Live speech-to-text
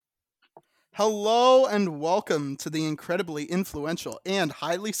Hello and welcome to the incredibly influential and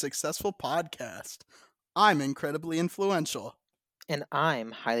highly successful podcast. I'm incredibly influential. And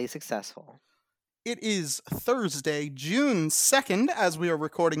I'm highly successful. It is Thursday, June 2nd, as we are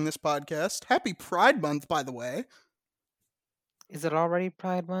recording this podcast. Happy Pride Month, by the way. Is it already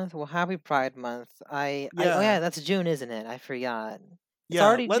Pride Month? Well, happy Pride Month. Oh Yeah, yeah, that's June, isn't it? I forgot. It's yeah,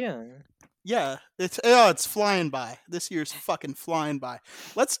 already June. it's flying by. This year's fucking flying by.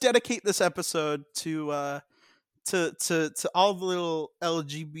 Let's dedicate this episode to all the little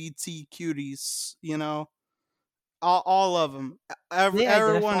LGBT cuties, all of them, Do they every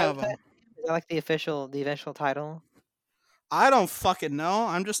identify one with of that? them. Is that like the official title? I don't fucking know.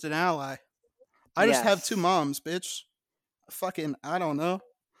 I'm just an ally. I just have two Yes. moms, bitch. Fucking, I don't know.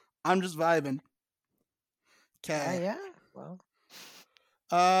 I'm just vibing. Okay. Yeah. Well.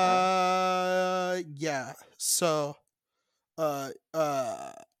 Yeah. So, uh,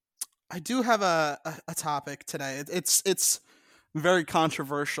 uh, I do have a topic today. It's very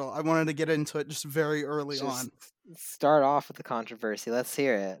controversial. I wanted to get into it just very early Just on. start off with the controversy. Let's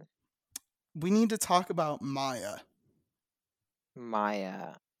hear it. We need to talk about Maya.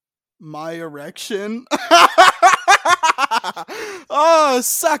 Maya. My erection. Oh,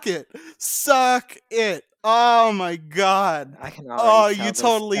 suck it. Suck it. Oh my god. I can Oh, already you tell this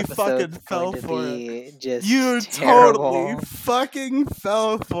totally fucking episode's fell going to for it. be just You totally terrible. fucking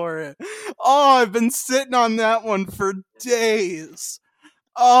fell for it. Oh, I've been sitting on that one for days.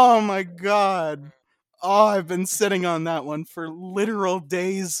 Oh my god. Oh, I've been sitting on that one for literal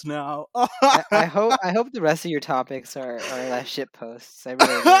days now. I hope the rest of your topics are less shit posts. I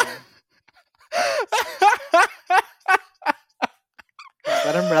really do. Just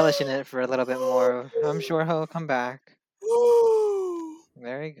let him relish in it for a little bit more. I'm sure he'll come back. Woo!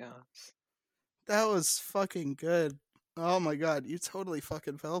 There he goes. That was fucking good. Oh my god, you totally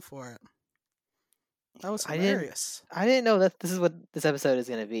fucking fell for it. That was I didn't hilarious. I didn't know that this is what this episode is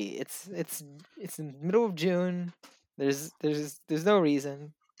gonna be. It's in the middle of June. There's no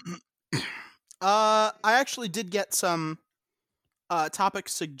reason. I actually did get some topic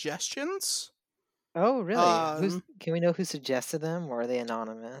suggestions. Oh really? Um Can we know who suggested them, or are they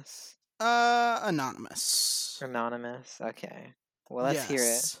anonymous? Anonymous. Anonymous. Okay. Well, let's hear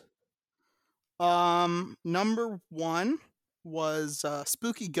it. Yes. Number 1 was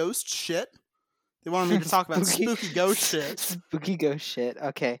spooky ghost shit. They wanted me to talk about spooky ghost shit. Spooky ghost shit.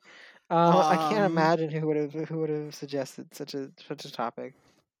 Okay. I can't imagine who would have suggested such a topic.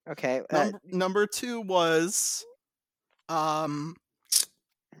 Okay. Number 2 was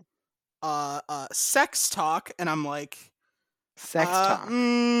sex talk, and I'm like, Sex talk.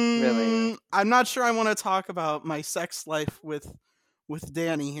 Really? I'm not sure I want to talk about my sex life with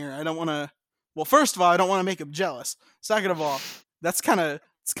Danny here. I don't want to. Well, first of all, I don't want to make him jealous. Second of all, it's kind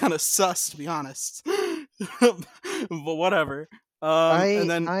of sus, to be honest. But whatever. And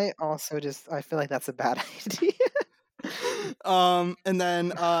then I also I feel like that's a bad idea. and then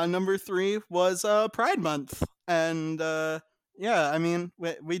number 3 was Pride Month, and yeah, I mean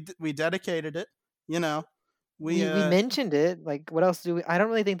we dedicated it. You know, we mentioned it. Like, what else do we? I don't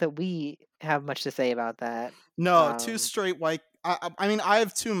really think that we have much to say about that. No, two straight white. I mean, I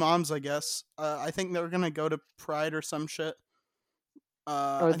have two moms, I guess. I think they're gonna go to Pride or some shit.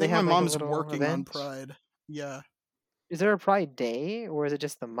 I They think my have like a mom's little working on event. Pride. Yeah, Is there a Pride Day, or is it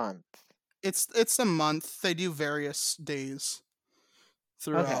just the month? it's a month. They do various days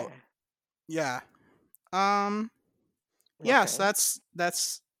throughout. Okay. Yeah. Yes,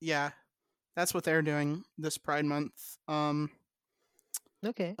 Okay. that's what they're doing this Pride Month.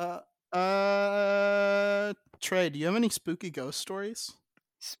 Okay. Trey, do you have any spooky ghost stories?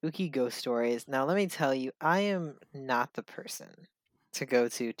 Spooky ghost stories. Now, let me tell you, I am not the person to go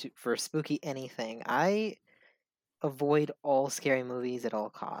to for spooky anything. I avoid all scary movies at all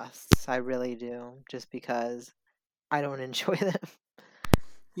costs. I really do, just because I don't enjoy them.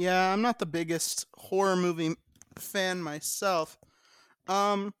 Yeah, I'm not the biggest horror movie fan myself.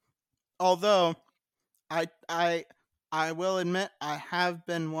 Although I will admit I have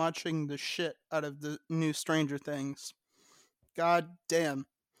been watching the shit out of the new Stranger Things. God damn.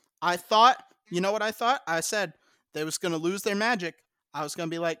 I thought, you know what I thought? I said they was going to lose their magic. I was going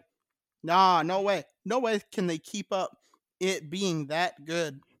to be like, "Nah, no way. No way can they keep up it being that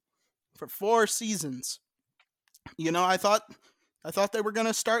good for 4 seasons." You know, I thought they were going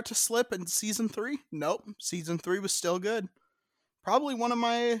to start to slip in season 3. Nope, season 3 was still good. Probably one of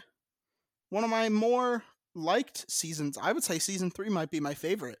my more liked seasons. I would say season 3 might be my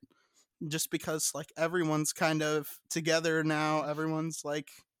favorite, just because like everyone's kind of together now. Everyone's like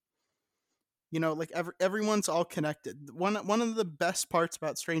You know, like everyone's all connected. One of the best parts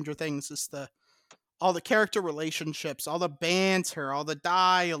about Stranger Things is the all the character relationships, all the banter, all the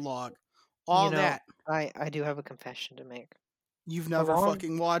dialogue, You all know, that. I do have a confession to make. You've never Along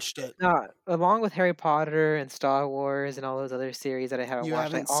fucking watched it. along with Harry Potter and Star Wars and all those other series that I haven't You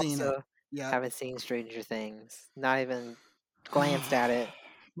watched, I haven't seen it also yet. haven't seen Stranger Things. Not even glanced at it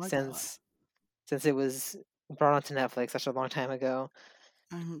My God, since it was brought onto Netflix such a long time ago.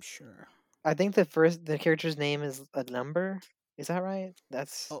 I'm sure. I think the character's name is a number. Is that right?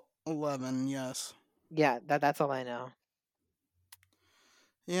 That's 11, yes. yeah. That's all I know.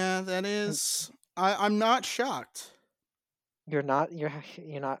 Yeah, that And is. I'm not shocked. you're not. You're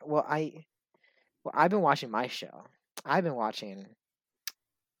not. Well, I've been watching my show. I've been watching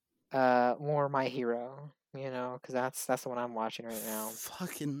more My Hero. Because that's the one I'm watching right now.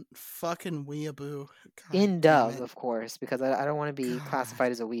 Fucking weeaboo. God In damn dub, it. of course, because I don't want to be God.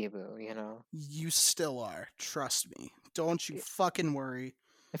 classified as a weeaboo. You still are. Trust me. Don't you fucking worry.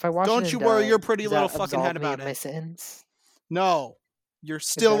 If I watch it Don't in you worry your dub, pretty does little that fucking head absolve me about of my it. sins? No. You're It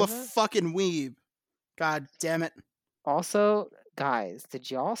still a doesn't? fucking weeb. God damn it. Also, guys, did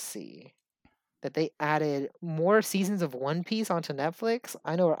y'all see that they added more seasons of One Piece onto Netflix?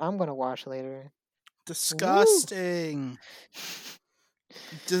 I know what I'm gonna watch later. Woo! Disgusting.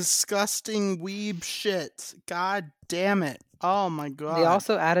 Disgusting weeb shit. God damn it. Oh my They god.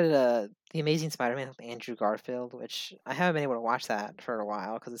 also added the Amazing Spider-Man with Andrew Garfield, which I haven't been able to watch that for a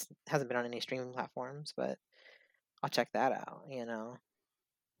while because it hasn't been on any streaming platforms. But I'll check that out.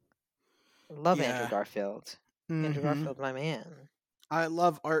 Love Andrew Yeah. Garfield. Andrew Mm-hmm. Garfield's my man. I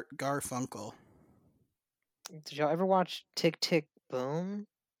love Art Garfunkel. Did y'all ever watch Tick Tick Boom?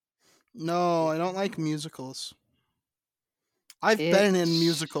 No, Yeah. I don't like musicals. I've It. been in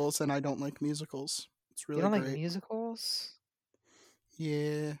musicals and I don't like musicals. It's You really don't like great. musicals?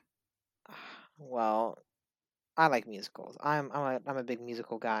 Yeah. Well, I like musicals. I'm a big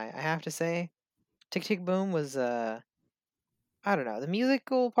musical guy. I have to say, Tick Tick Boom was I don't know. The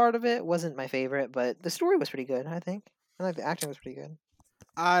musical part of it wasn't my favorite, but the story was pretty good, I think. I like the acting was pretty good.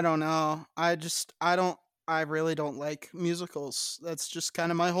 I don't know. I really don't like musicals. That's just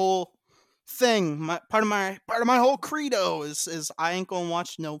kind of my whole thing. My whole credo is I ain't gonna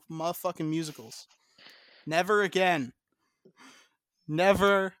watch no motherfucking musicals. Never again.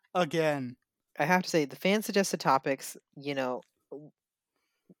 Never again. I have to say, the fan suggested topics, we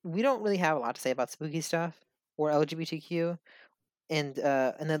don't really have a lot to say about spooky stuff or LGBTQ, and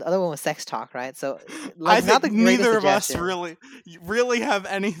then the other one was sex talk, right? So, I like, not think the greatest neither of us suggestion. really have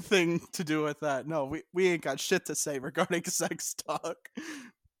anything to do with that. No, we ain't got shit to say regarding sex talk.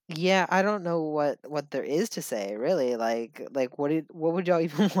 Yeah, I don't know what there is to say, really. Like what would y'all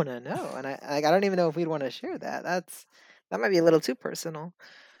even want to know? And I don't even know if we'd want to share that. That might be a little too personal.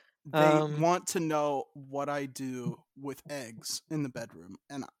 They Um, want to know what I do with eggs in the bedroom,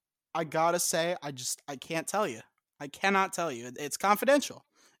 and I gotta say, I can't tell you. I cannot tell you. It's confidential.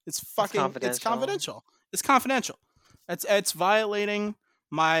 it's It's confidential. confidential. It's confidential. It's violating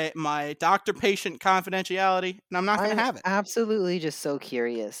my doctor patient confidentiality, and I'm not gonna I'm have it. absolutely just so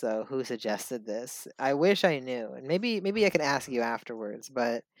curious though who suggested this. I wish I knew. And maybe I can ask you afterwards,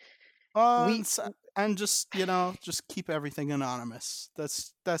 but we It's, and just just keep everything anonymous.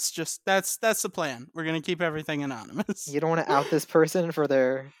 That's the plan. We're gonna keep everything anonymous. you don't want to out this person for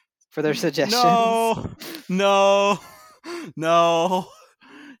their suggestions. No, no, no.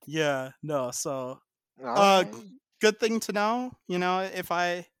 Yeah, no. So, All uh, right. good thing to know. If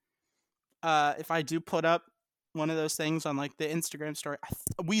I do put up one of those things on like the Instagram story,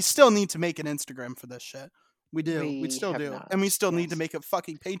 we still need to make an Instagram for this shit. We do. We We still have do, not. and we still need to Yes. make a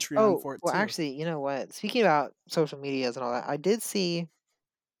fucking Patreon Oh, for it well, too. actually, you know what? Speaking about social medias and all that, I did see.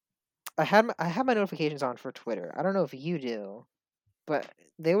 I had my notifications on for Twitter. I don't know if you do, but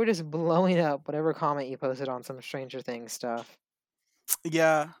they were just blowing up whatever comment you posted on some Stranger Things stuff.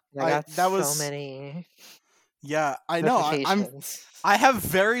 Yeah, And I got that so was. many Yeah, I know. notifications. I have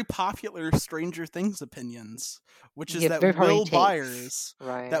very popular Stranger Things opinions, which is Yeah, that very probably Will takes, Byers,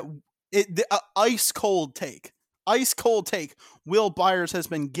 that right? ice cold take, ice cold take. Will Byers has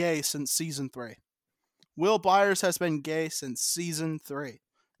been gay since season 3. Will Byers has been gay since season 3,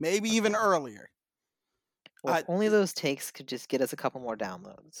 maybe even Okay. earlier. Well, if I only those takes could just get us a couple more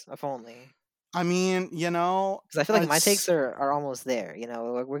downloads. If only. I mean, Because I feel like my takes it's. are almost there.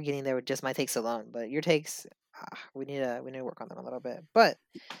 We're getting there with just my takes alone. But your takes, we need to work on them a little bit. But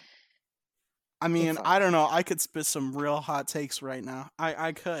I mean, it's all I right. don't know. I could spit some real hot takes right now.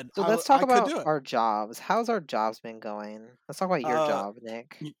 I could. So let's talk I could about do it. our jobs. How's our jobs been going? Let's talk about your Uh, job,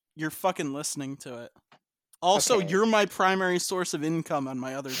 Nick. you're fucking listening to it. Also, Okay. you're my primary source of income on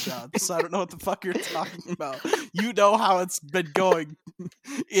my other job, so I don't know what the fuck you're talking about. You know how it's been going.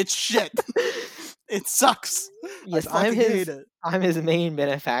 It's shit. It sucks. I Yes, fucking hate it. I'm his main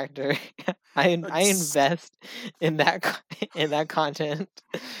benefactor. I It's, invest in in that content.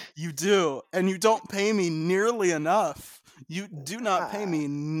 you do, and you don't pay me nearly enough. You do not pay Uh, me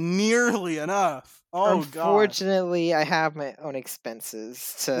nearly enough. Oh god. Unfortunately, I have my own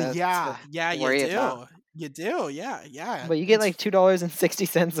expenses to Yeah, you worry about. do. You do. Yeah. But you get It's like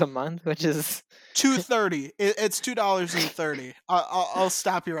 $2.60 a month, which is 2.30. It's $2.30. I'll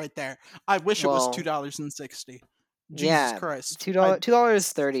stop you right there. I wish it was well, $2.60. Jesus yeah, Christ.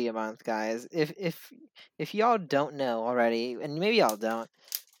 $2.30 a month, guys. If y'all don't know already, and maybe y'all don't,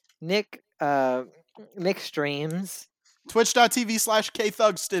 Nick Nick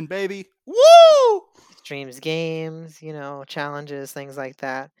Twitch.tv/KThugston, baby. Woo! streams games, challenges, things like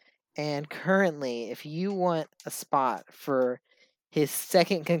that. And currently, if you want a spot for his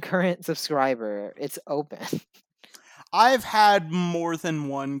second concurrent subscriber, it's open. I've had more than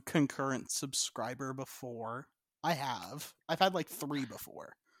one concurrent subscriber before. I have. I've had like 3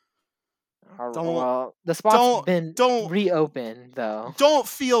 before. Don't Well, the spot's don't been don't reopened though. don't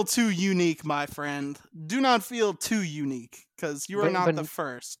feel too unique, my friend. Do not feel too unique, because you are But not but the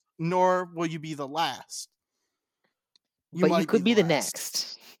first, nor will you be the last. You but you might be could the be the last.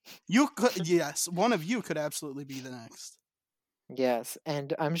 next. You could, yes, one of you could absolutely be the next. Yes,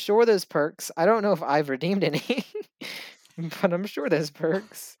 and I'm sure there's perks. I don't know if I've redeemed any, but I'm sure there's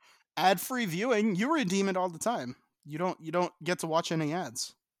perks. Ad-free viewing, you redeem it all the time. You don't get to watch any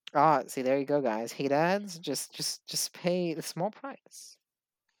ads. Ah, see, there you go, guys. Hate ads? Just pay the small price.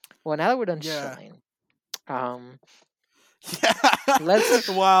 Well, now that we're done Yeah. shilling, um, Yeah. let's.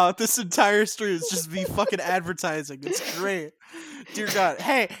 Wow, this entire stream is just me fucking advertising. It's great. Dear God.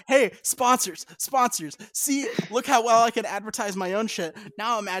 Hey, sponsors. See, look how well I can advertise my own shit.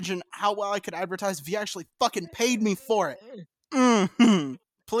 Now imagine how well I could advertise if you actually fucking paid me for it. Mm-hmm.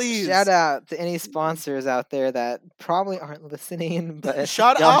 Shout Please. out to any sponsors out there that probably aren't listening, but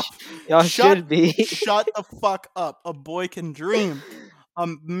Shut up. y'all should be. Shut the fuck up. A boy can dream. A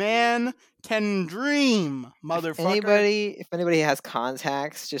man can dream, motherfucker. If anybody has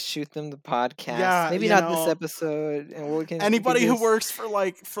contacts, just shoot them the podcast. Yeah, Maybe not this episode, and we can anybody who just works for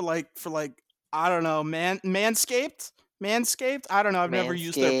I don't know, Manscaped. I don't know. I've never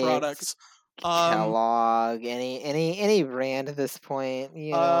used their Manscaped, products. Kellogg, any brand at this point,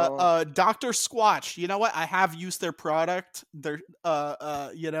 you know. Dr. Squatch. You know what? I have used their product. They're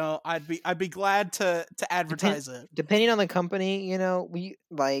I'd be glad to advertise it. Depending on the company,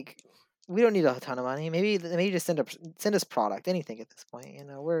 we don't need a ton of money. Maybe just send us product, anything at this point.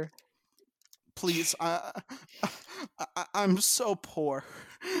 We're Please, I'm so poor.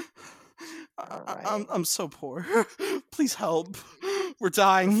 all right. I'm so poor. Please help. We're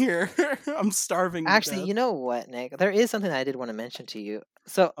dying here. I'm starving. Actually, to death. you know what, Nick? There is something I did want to mention to you.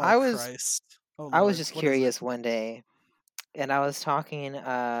 So Oh Christ. Oh I was Lord. just What is it? curious one day, and I was talking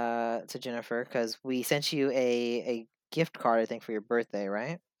to Jennifer because we sent you a gift card, I think, for your birthday,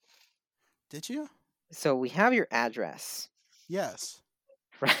 right? Did you? So we have your address, Yes.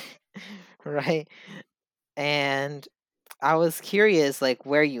 right? Right. And I was curious, like,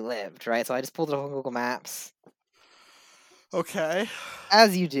 where you lived, right? So I just pulled it up on Google Maps, Okay.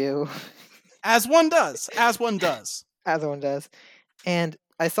 as you do, As one does. As one does. as one does. And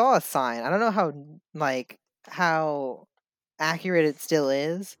I saw a sign. I don't know how accurate it still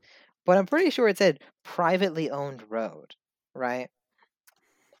is, but I'm pretty sure it said privately owned road, right?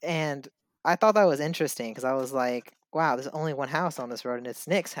 And I thought that was interesting because I was like, wow, there's only one house on this road, and it's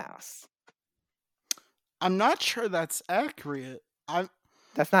Nick's house. I'm not sure that's accurate.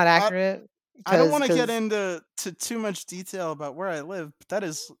 That's not I accurate. I don't want to get into too much detail about where I live, but that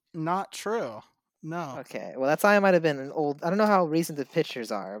is not true. No. Okay, well, that sign might have been an old. I don't know how recent the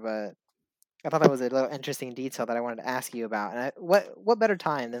pictures are, but I thought that was a little interesting detail that I wanted to ask you about. And what better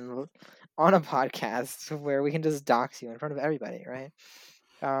time than on a podcast where we can just dox you in front of everybody, right?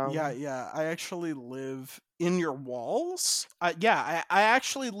 Yeah. I actually live in your walls. I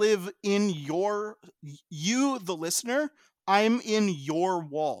actually live in you, the listener. I'm in your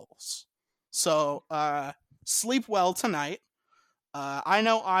walls. So, sleep well tonight. I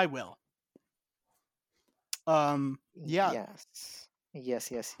know I will. Yeah.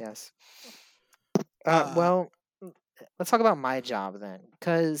 Yes. Uh, Well, let's talk about my job then,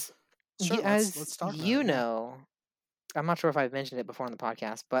 because sure. as Let's talk about you it. Yeah. know, I'm not sure if I've mentioned it before on the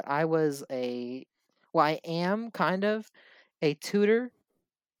podcast, but I am kind of a tutor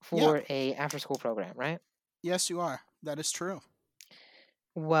Yeah. for a after school program, right? Yes, you are. That is true.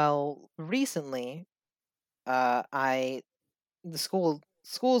 Well, recently I the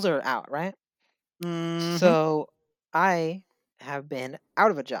schools are out, right? Mm-hmm. So I have been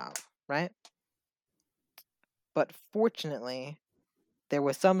out of a job, right? But fortunately, there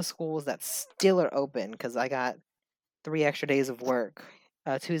were some schools that still are open because I got 3 extra days of work,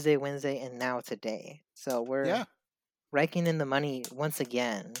 Tuesday, Wednesday, and now today. So we're Yeah. raking in the money once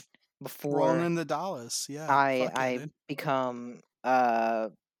again Rolling before in the dollars. Yeah. I Fuck yeah, I dude. become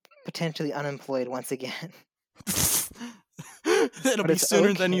potentially unemployed once again. It'll But be it's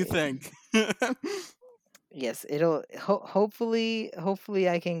sooner than you okay. think. Yes, it'll hopefully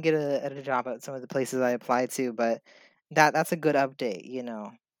I can get a job at some of the places I applied to, but that's a good update, you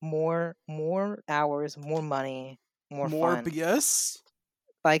know. More hours, more money, more More fun. BS?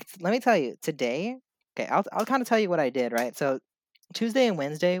 Like let me tell you, today, okay, I'll kind of tell you what I did, right? So Tuesday and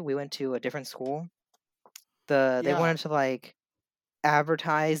Wednesday we went to a different school. They Yeah. wanted to like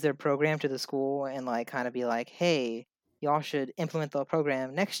advertise their program to the school and like kind of be like, "Hey, y'all should implement the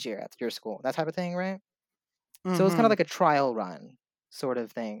program next year at your school." That type of thing, right? So it was kind of Mm-hmm. like a trial run sort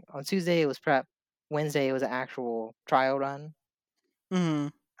of thing. On Tuesday it was prep, Wednesday it was an actual trial run. Mm-hmm.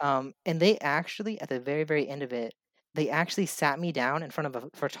 And they actually at the very very end of it, they actually sat me down in front of a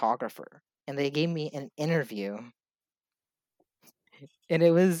photographer and they gave me an interview. And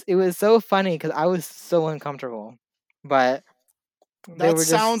it was so funny cuz I was so uncomfortable. But they That were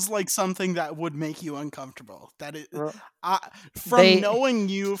just sounds like something that would make you uncomfortable. That it, r- I, from they knowing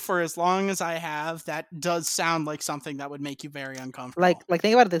you for as long as I have, that does sound like something that would make you very uncomfortable. like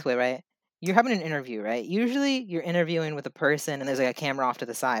think about it this way, right? You're having an interview, right? Usually you're interviewing with a person and there's like a camera off to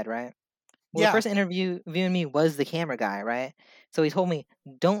the side, right? Well, the Yeah, person interviewing me was the camera guy, right? So he told me,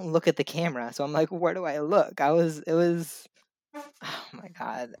 "Don't look at the camera." So I'm like, "Where do I look?" It was, oh my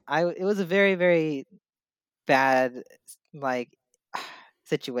god, it was a very, very bad, like,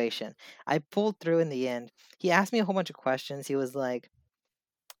 situation. I pulled through in the end. He asked me a whole bunch of questions. He was like,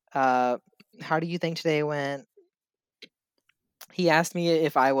 uh, "How do you think today went?" He asked me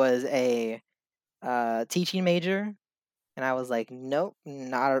if I was a teaching major, and I was like, "Nope,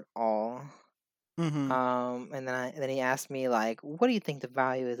 not at all." mm-hmm. And then he asked me like, "What do you think the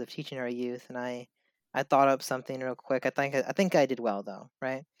value is of teaching our youth?" And I thought up something real quick. I think I did well though,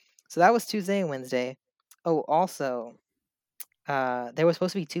 right? So that was Tuesday and Wednesday. Oh, also, there was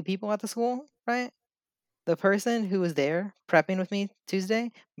supposed to be two people at the school, right? The person who was there prepping with me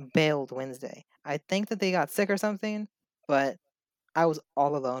Tuesday bailed Wednesday. I think that they got sick or something, but I was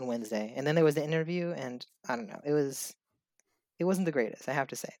all alone Wednesday. And then there was the interview, and I don't know. It wasn't the greatest, I have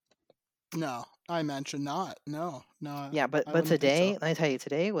to say. No, I mentioned not. No, no, Yeah, but I but wouldn't think today, so. let me tell you,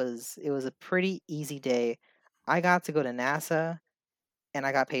 today was a pretty easy day. I got to go to NASA and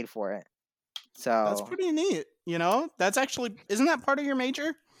I got paid for it. That's So pretty neat. You know, that's actually isn't that part of your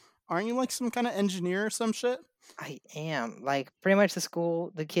major? Aren't you like some kind of engineer or some shit? I am like pretty much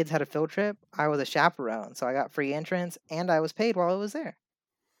the kids had a field trip. I was a chaperone, so I got free entrance and I was paid while I was there.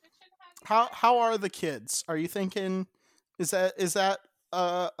 How are the kids? Are you thinking is that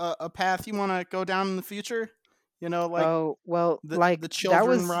a path you want to go down in the future? You know, like Oh, well, the like that children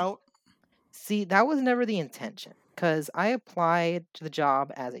was route. see, that was never the intention cuz I applied to the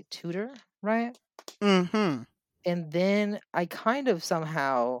job as a tutor, right? Mm-hmm. And then I kind of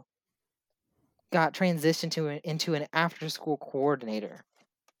somehow got transitioned into an after school coordinator,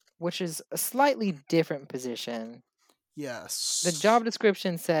 which is a slightly different position. The Yes. job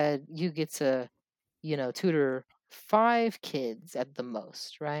description said you get to, tutor 5 kids at the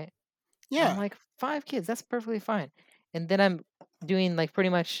most, right? And I'm Yeah. like, 5 kids, that's perfectly fine. And then I'm doing like pretty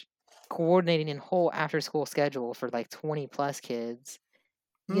much coordinating a whole after school schedule for like 20 plus kids.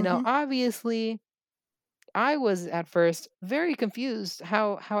 Mm-hmm. Obviously, I was at first very confused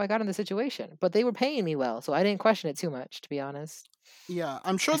how I got in the situation, but they were paying me well, so I didn't question it too much, to be honest. Yeah,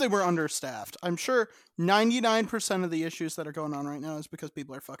 I'm sure they were understaffed. I'm sure 99% of the issues that are going on right now is because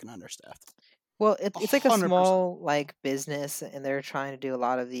people are fucking understaffed. Well, A it's like a 100%. small like business, and they're trying to do a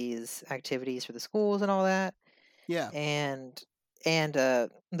lot of these activities for the schools and all that. Yeah. And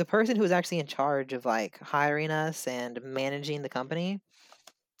the person who was actually in charge of like hiring us and managing the company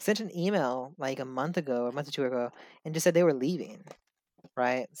sent an email like a month ago, a month or two ago, and just said they were leaving.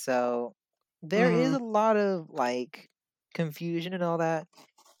 Right, so there is Mm-hmm. a lot of like confusion and all that.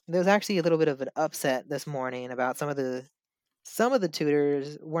 There was actually a little bit of an upset this morning about some of the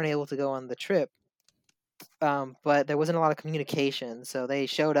tutors weren't able to go on the trip, but there wasn't a lot of communication, so they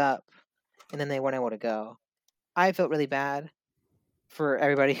showed up and then they weren't able to go. I felt really bad for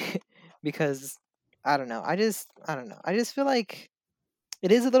everybody because I don't know. I just feel like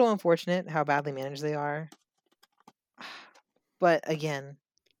it is a little unfortunate how badly managed they are. But again,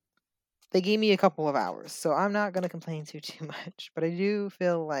 they gave me a couple of hours, so I'm not gonna complain too much. But I do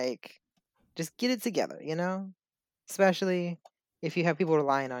feel like just get it together, you know, especially if you have people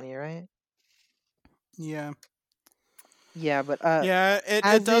relying on you, right? Yeah. Yeah, but Yeah, it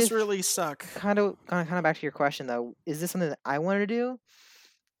as does if really suck. kind of back to your question though, is this something that I want to do?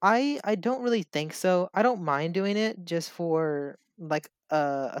 I don't really think so. I don't mind doing it just for like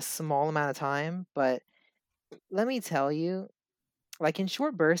a small amount of time, but let me tell you, like in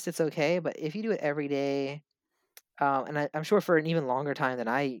short bursts, it's okay. But if you do it every day, and I'm sure for an even longer time than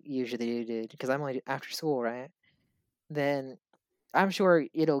I usually do, because I'm only after school, right? Then I'm sure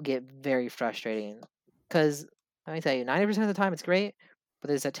it'll get very frustrating. Because let me tell you, 90% of the time it's great, but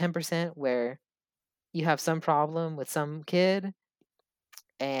there's a 10% where you have some problem with some kid,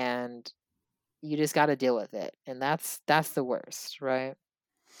 and you just got to deal with it, and that's the worst, right?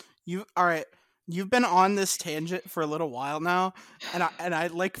 You all right? You've been on this tangent for a little while now, and I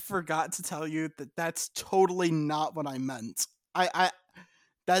like forgot to tell you that that's totally not what I meant. I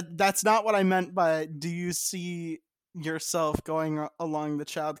that's not what I meant by do you see yourself going along the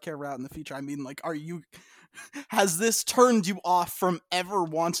childcare route in the future? I mean, like, are you has this turned you off from ever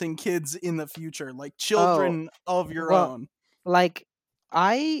wanting kids in the future, like Oh, children of your well, own? like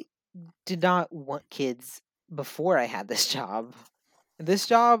I did not want kids before I had this job. This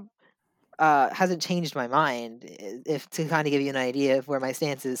job hasn't changed my mind. If to kind of give you an idea of where my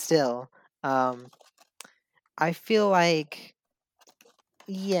stance is still, um, I feel like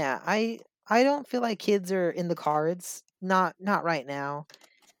yeah, I don't feel like kids are in the cards. Not right now.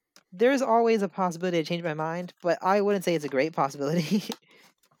 There's always a possibility to change my mind, but I wouldn't say it's a great possibility.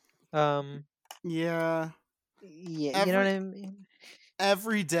 um, Yeah, yeah, you know what every I mean.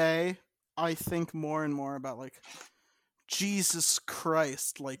 every day I think more and more about like Jesus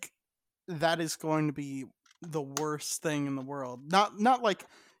Christ, like that is going to be the worst thing in the world. Not like,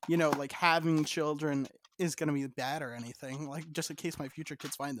 like having children is going to be bad or anything. Like just in case my future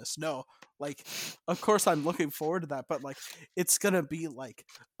kids find this. No. Like of course I'm looking forward to that, but like it's going to be like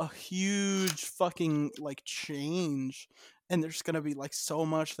a huge fucking like change, and there's going to be like so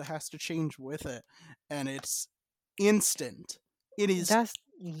much that has to change with it, and it's instant. It is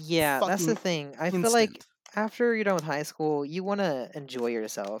That's the fucking thing. I feel like instant. after you're done with high school, you want to enjoy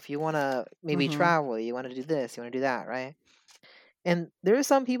yourself. You want to maybe Mhm. travel. You want to do this. You want to do that, right? And there are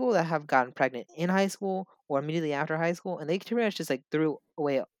some people that have gotten pregnant in high school or immediately after high school, and they pretty much just like threw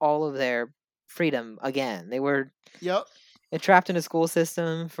away all of their freedom again. They were Yep. trapped in a school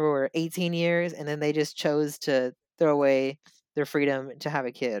system for 18 years, and then they just chose to throw away their freedom to have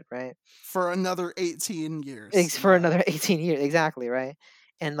a kid, right? For another 18 years. For Yeah. another 18 years, exactly, right?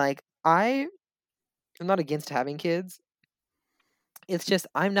 And like I am not against having kids. It's just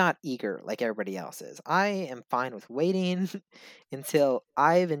I'm not eager like everybody else is. I am fine with waiting until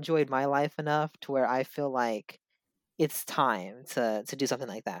I've enjoyed my life enough to where I feel like it's time to do something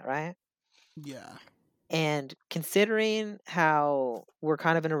like that, right? Yeah. And considering how we're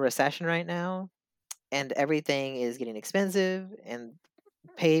kind of in a recession right now and everything is getting expensive and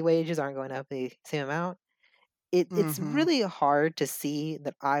pay wages aren't going up the same amount, it's Mhm. really hard to see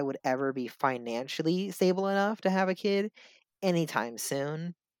that I would ever be financially stable enough to have a kid anytime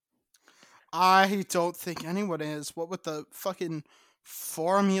soon. I don't think anyone is. What with the fucking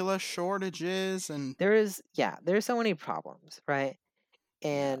formula shortages and There's so many problems, right?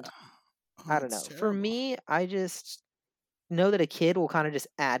 yeah. And I Oh, don't it's know. For terrible. me, I just know that a kid will kind of just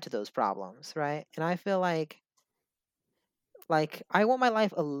add to those problems, right? And I feel like I want my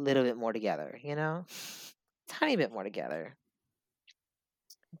life a little bit more together, you know? Tiny bit more together.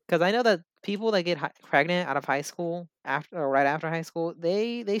 Cuz I know that people that get pregnant out of high school after or right after high school,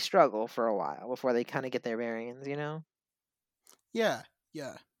 they struggle for a while before they kind of get their bearings, you know? Yeah.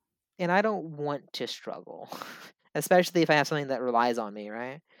 Yeah. And I don't want to struggle, especially if I have something that relies on me,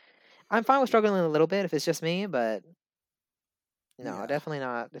 right? I'm fine with struggling a little bit if it's just me, but no, Yeah. definitely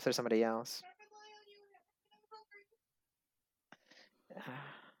not if there's somebody else.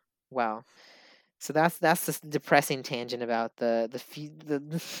 Wow. So that's this depressing tangent about the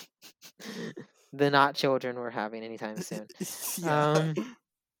the not children we're having anytime soon. Yeah. Um,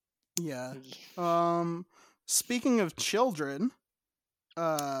 Yeah. y- Um speaking of children,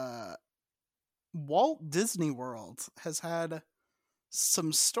 uh Walt Disney World has had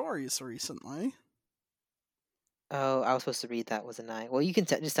some stories recently. oh, I was supposed to read that, wasn't I? Well, you can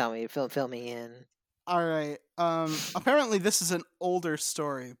just tell me, fill me in. All right. Apparently this is an older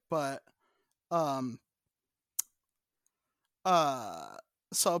story, but um uh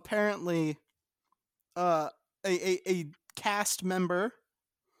so apparently uh a cast member,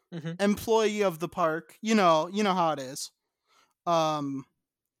 Hmm. employee of the park, you know how it is, um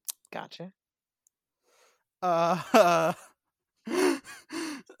Gotcha. uh,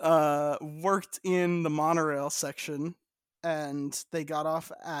 worked in the monorail section, and they got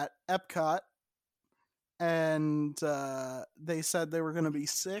off at Epcot, and they said they were going to be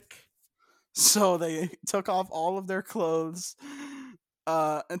sick, so they took off all of their clothes,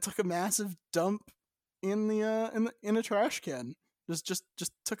 and took a massive dump in in a trash can. Just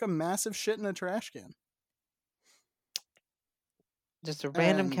took a massive shit in a trash can, Just a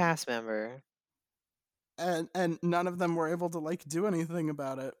random and cast member. and none of them were able to like do anything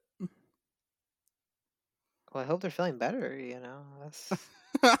about it. Well, I hope they're feeling better. You know, that's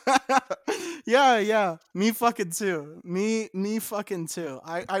Yeah, me fucking too. Me fucking too.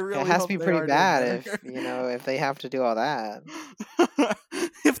 I it really has to hope be they pretty are doing bad better. if if they have to do all that.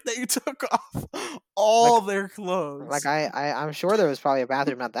 If they took off Like all their like clothes. I'm sure there was probably a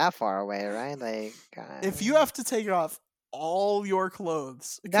bathroom not that far away, right? Like If you have to take off all your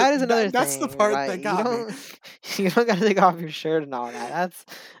clothes, that is another that's the thing, part right? that You got me. don't you don't gotta take off your shirt and all that. That's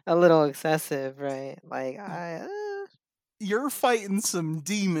a little excessive, right? Like You're fighting some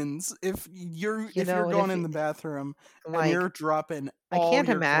demons you if you're know, and going if in the bathroom and like you're dropping I all can't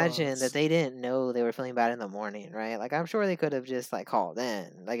your imagine that clothes. they didn't know they were feeling bad in the morning, right? Like I'm sure they could have just like called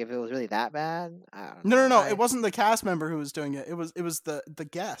in. Like if it was really that bad, I don't know. No. It wasn't the cast member who was doing it. It was the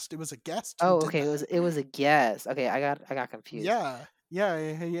guest. It was a guest who Oh, did okay, that. it was a guess. Okay, I got confused. Yeah.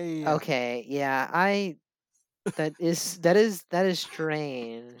 Okay, yeah, I that is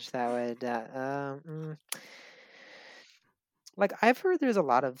strange. That would like I've heard there's a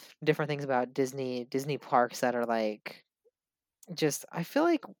lot of different things about Disney parks that are like just I feel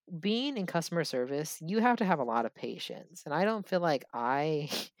like being in customer service, you have to have a lot of patience, and I don't feel like I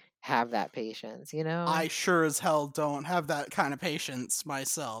have that patience, you know? I sure as hell don't have that kind of patience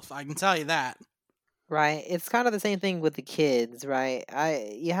myself. I can tell you that. Right? It's kind of the same thing with the kids, right?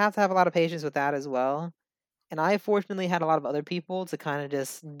 I You have to have a lot of patience with that as well. And I fortunately had a lot of other people to kind of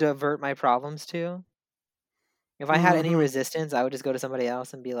just divert my problems to. If I had any Hmm. resistance, I would just go to somebody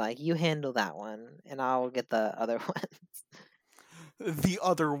else and be like, "You handle that one, and I'll get the other ones, The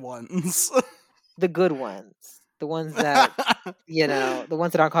other ones. the good ones, the ones that the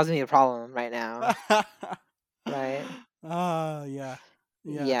ones that aren't causing me a problem right now." Right? Yeah.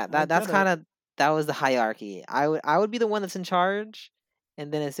 Yeah, Yeah, I that's get it. kind of that was the hierarchy. I would be the one that's in charge,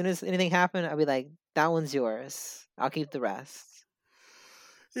 and then as soon as anything happened, I'd be like, "That one's yours. I'll keep the rest."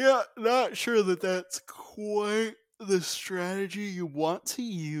 Yeah, not sure that that's quite the strategy you want to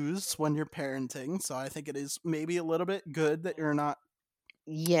use when you're parenting. So I think it is maybe a little bit good that you're not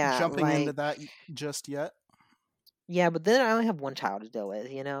Yeah, jumping into like that just yet. yeah, but then I only have one child to deal with,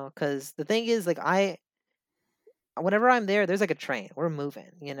 because the thing is, like, whenever I'm there, there's like a train. We're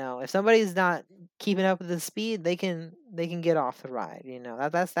moving, If somebody's not keeping up with the speed, they can get off the ride,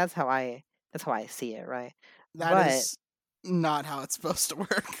 that's how I see it, right? That But is not how it's supposed to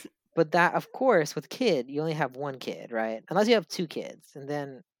work. but that of course with kid, you only have one kid, right? Unless you have two kids, and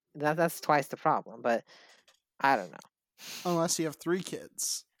then that's twice the problem. But I don't know. Unless you have three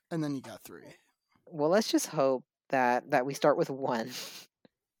kids, and then you got three. Well, let's just hope that we start with one.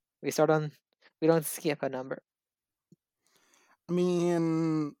 We start on we don't skip a number. I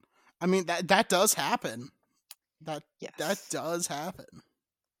mean, that does happen. That that Yes. does happen.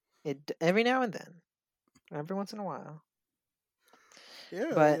 It every now and then, every once in a while.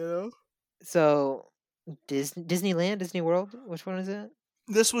 Yeah, But so Disneyland, Disney World, which one is it?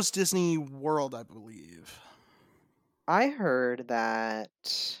 This was Disney World, I believe. I heard that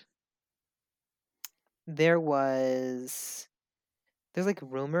there was there's like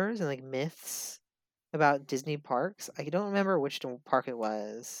rumors and like myths about Disney parks. I don't remember which park it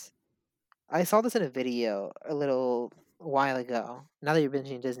was. I saw this in a video a little while ago. Now that you're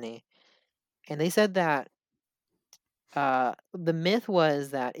mentioning Disney, and they said that the myth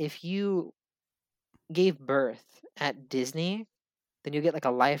was that if you gave birth at Disney, then you get like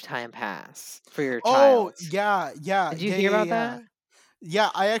a lifetime pass for your Oh, child. Did you hear about yeah. that?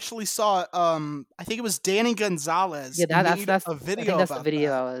 Yeah, I actually saw I think it was Danny Gonzalez Yeah, made that's a I think video that's the about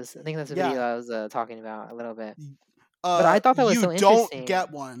video that. I think that's the video Yeah. I was talking about a little bit. But I thought that was You so don't interesting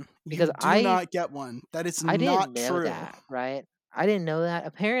get one. You because do not get one. That is I didn't not know true. that, right? I didn't know that.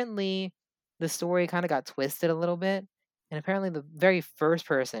 Apparently, the story kind of got twisted a little bit, and apparently the very first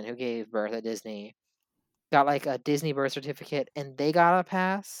person who gave birth at Disney got like a Disney birth certificate, and they got a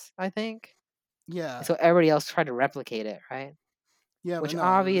pass, I think. And Yeah. so everybody else tried to replicate it, right? Yeah, but Which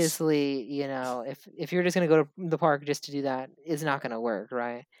no, it was obviously, if you're just gonna go to the park just to do that, it's not gonna work,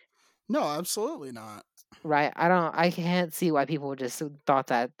 right? no, absolutely not. Right? I can't see why people just thought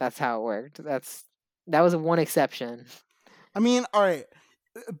that that's how it worked. That was one exception. I mean, all right.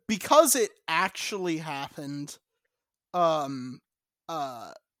 because it actually happened, um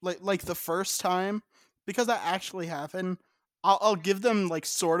uh like the first time, because that actually happened, I'll give them like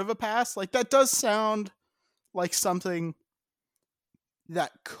sort of a pass. Like that does sound like something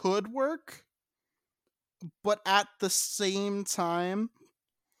that could work, but at the same time,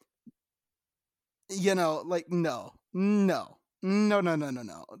 like no.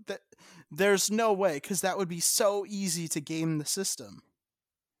 There's no way, because that would be so easy to game the system.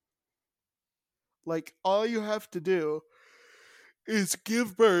 Like all you have to do is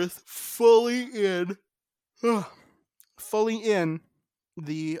give birth fully in the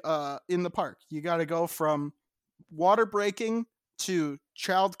park. You got to go from water breaking to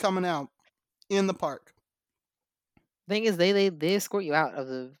child coming out in the park. Thing is, they escort you out of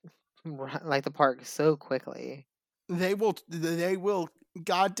the like the park so quickly. They will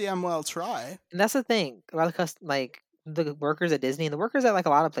goddamn well try. And that's the thing about like the workers at Disney and the workers at like a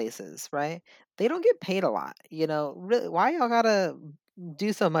lot of places, right? They don't get paid a lot. Really, why y'all gotta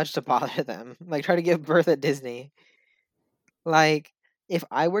do so much to bother them? Like try to give birth at Disney. Like if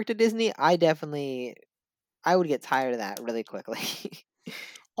I worked at Disney, I would get tired of that really quickly.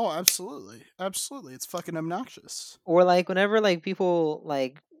 Oh, absolutely. Absolutely. It's fucking obnoxious. Or like whenever like people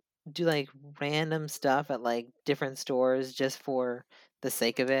like do like random stuff at like different stores just for the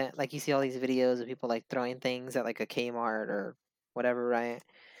sake of it. Like you see all these videos of people like throwing things at like a Kmart or whatever, right?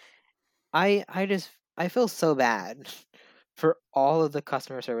 I feel so bad for all of the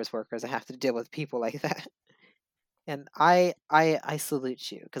customer service workers that have to deal with people like that. And I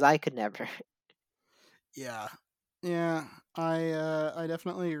salute you because I could never. Yeah. Yeah. I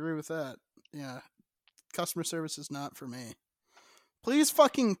definitely agree with that. Yeah. Customer service is not for me. Please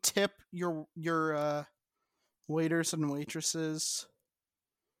fucking tip your waiters and waitresses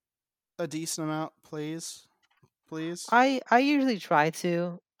a decent amount, please. Please. I usually try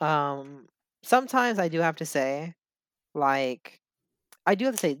to. Sometimes I do have to say, like, I do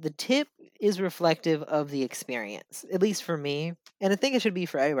have to say the tip is reflective of the experience, at least for me. And I think it should be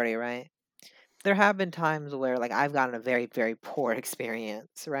for everybody, right? There have been times where like I've gotten a very, very poor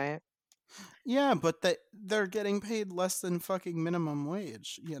experience, right? Yeah, but they're getting paid less than fucking minimum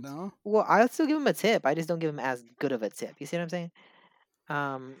wage. Well, I'll still give them a tip. I just don't give them as good of a tip. You see what I'm saying?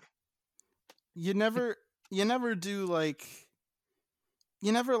 Um, You never you never do like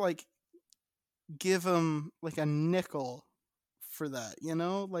you never like give them like a nickel for that.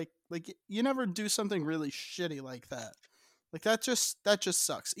 Like you never do something really shitty like that. Like that just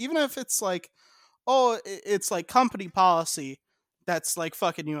sucks. Even if it's like, oh, it's like company policy that's like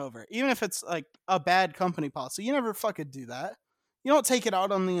fucking you over. Even if it's like a bad company policy, you never fucking do that. You don't take it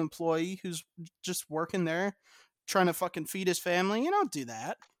out on the employee who's just working there trying to fucking feed his family. You don't do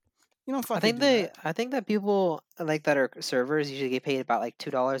that. You don't fucking do that. I think that people like that are servers usually get paid about like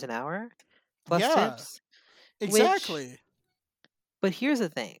 $2 an hour plus Yeah, tips. Which, exactly. but here's the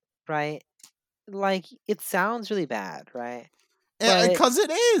thing, right? Like it sounds really bad, right? But Because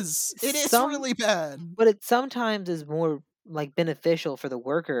it is some really bad. but it sometimes is more like beneficial for the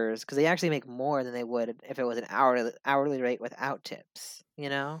workers because they actually make more than they would if it was an hourly rate without tips.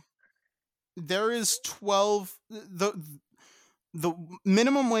 There is 12 the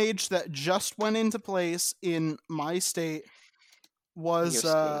minimum wage that just went into place in my state Your was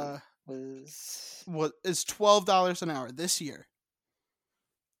state was is $12 an hour this year.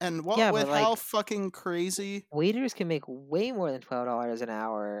 And what yeah, with but how like fucking crazy. waiters can make way more than $12 an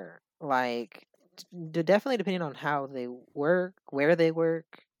hour. Like definitely depending on how they work, where they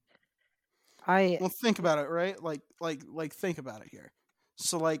work. I Well, think about it, right? Like think about it here.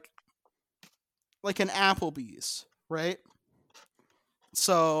 So like an Applebee's, right?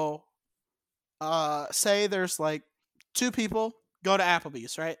 So say there's like two people go to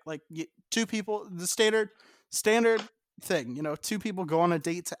Applebee's, right? Like two people, the standard thing, two people go on a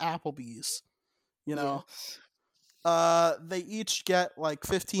date to Applebee's, you know. yes. They each get like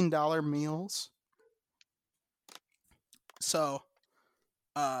 $15 meals. So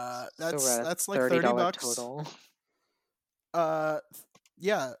So that's we're at that's like 30 $30 bucks. total. Uh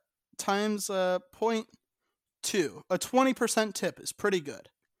yeah, times point 2. A 20% tip is pretty good,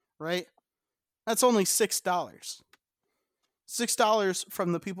 right? That's only $6. $6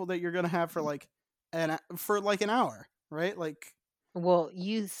 from the people that you're going to have for like an hour, right? Like Well,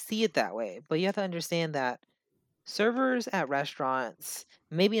 you see it that way, but you have to understand that servers at restaurants,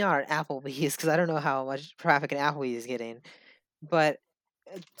 maybe not at Applebee's, because I don't know how much traffic an Applebee's is getting, but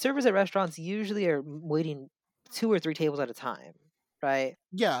servers at restaurants usually are waiting two or three tables at a time, right?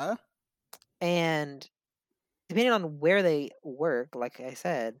 yeah. And depending on where they work, like I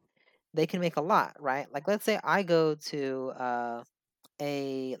said, they can make a lot, right? Like let's say I go to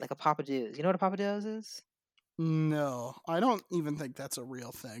a Papa Do's. You know what a Papa Do's is? No, I don't even think that's a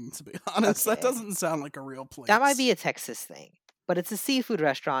real thing, to be honest. That Okay. doesn't sound like a real That might place. be a Texas thing, but it's a seafood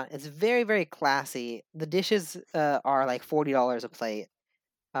restaurant. It's very, very classy. The dishes are like $40 a plate.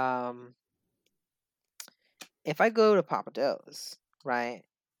 Um, if I go to Papa Do's, right,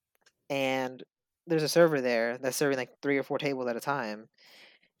 and there's a server there that's serving like 3 or 4 tables at a time,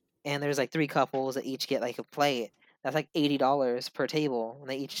 and there's like 3 couples that each get like a plate, that's like $80 per table, and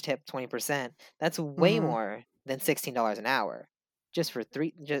they each tip 20%. That's way Mm-hmm. more than $16 an hour just for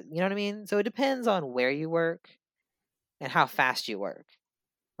 3, just, you know what I mean? So it depends on where you work and how fast you work,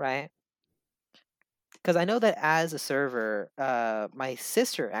 right? Because I know that as a server, my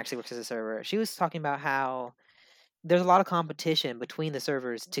sister actually works as a server. She was talking about how there's a lot of competition between the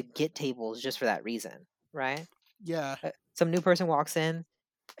servers to get tables just for that reason, right? Yeah. Some new person walks in,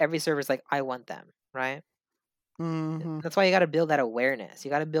 every server's like, I want them, right? Mm-hmm. That's why you got to build that awareness.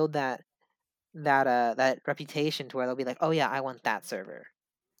 You got to build that reputation to where they'll be like, oh yeah, I want that server.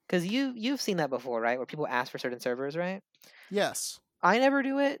 Because you've seen that before, right? Where people ask for certain servers, right? Yes. I never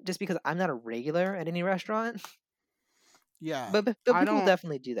do it just because I'm not a regular at any restaurant. Yeah. But people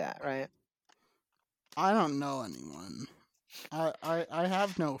definitely do that, right? I don't know anyone. I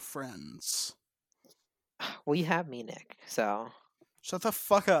have no friends. Well, you have me, Nick. So Shut the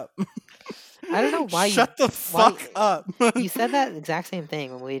fuck up. I don't know Shut the why fuck up. you said that exact same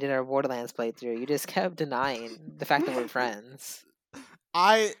thing when we did our Borderlands playthrough. You just kept denying the fact that we're friends.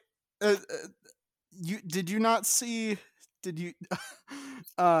 I you did you not see did you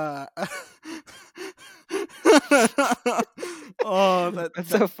uh oh That's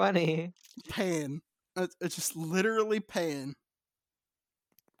that so funny. pain. It's just literally pain.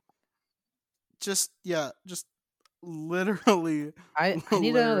 Just literally I need to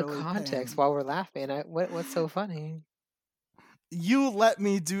know the literally context pain. while we're laughing. What's so funny? You let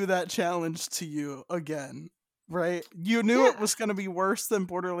me do that challenge to you again, right? You knew it Yeah, was going to be worse than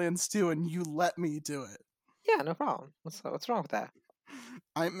Borderlands 2 and you let me do it. yeah, no problem. What's wrong with that?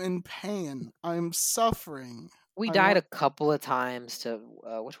 I'm in pain. I'm suffering. We I died want a couple of times to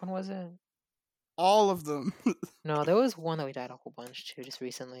which one was it? all of them. No, there was one that we died a whole bunch to just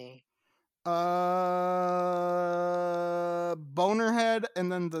recently. Bonerhead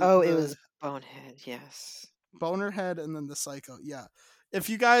and then Oh, it the was Bonehead. Yes. Bonerhead and then the Psycho. Yeah. If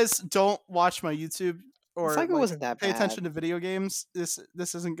you guys don't watch my YouTube The or cycle like wasn't that pay bad. attention to video games, this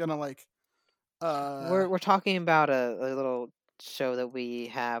isn't gonna like We're talking about a little show that we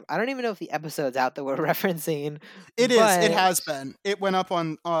have. I don't even know if the episode's out that we're referencing, it is. It but has been. It went up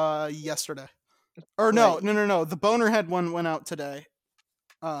on yesterday. Or but no. The Bonerhead one went out today.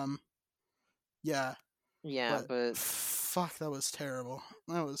 Um yeah, yeah, but but fuck, that was terrible.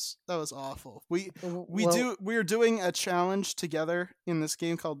 That was awful. well, We're doing a challenge together in this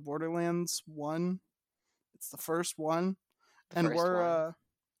game called Borderlands 1. It's the first one the and first we're one.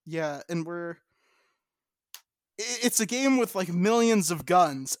 yeah, and it's a game with like millions of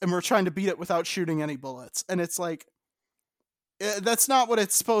guns and we're trying to beat it without shooting any bullets. And it's like that's not what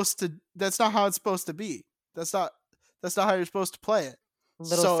it's supposed to that's not how it's supposed to be. That's not that's not how you're supposed to play it.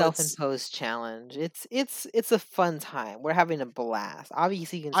 Little So it's self-imposed challenge. It's a fun time. We're having a blast.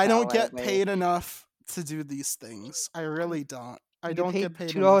 Obviously, you can I tell don't right get away. paid enough to do these things. I really don't. I You get don't get paid paid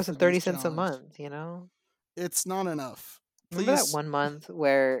two enough dollars for and these thirty cents a challenges. month. You know. It's not enough. Remember that Please, one month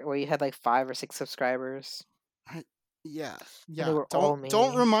where you had like 5 or 6 subscribers, I, yeah, and they yeah. were all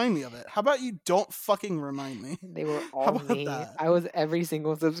Don't me. remind me of it. How about you don't fucking remind me? They were How all about me. that? I was every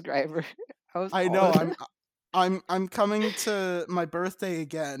single subscriber. I was I all know of them. I'm coming to my birthday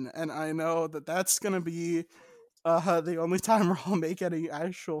again, and I know that that's gonna be the only time where I'll make any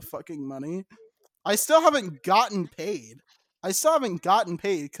actual fucking money. I still haven't gotten paid. I still haven't gotten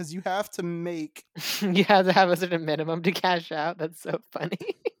paid because you have to make. You have to have a certain minimum to cash out. That's so funny.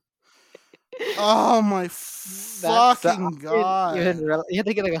 Oh my That's so, fucking god! you have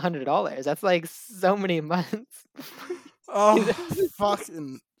to get like $100. That's like so many months. Oh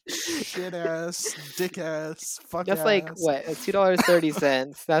fucking shit ass, dick ass, fuck That's like ass. what,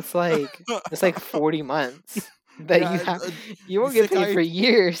 $2.30. That's like 40 months that Yeah, you you won't get think paid for I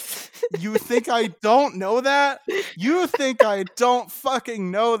years. you think I don't know that? You think I don't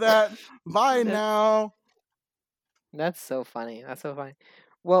fucking know that? Bye That's now. that's so funny. That's so funny.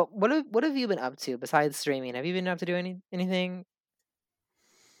 Well, what have you been up to besides streaming? Have you been up to do anything?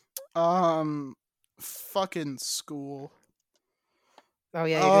 Fucking school. Oh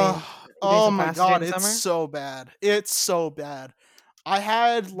yeah, Oh, you're doing oh some my classes during god, the it's summer? so bad. It's so bad. I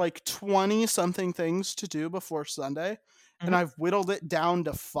had like 20 something things to do before Sunday, and Hmm. I've whittled it down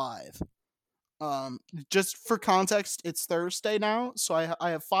to 5. Just for context, it's Thursday now, so I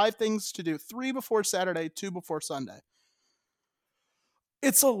have 5 things to do: 3 before Saturday, 2 before Sunday.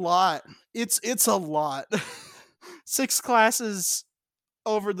 It's a lot. It's a lot. 6 classes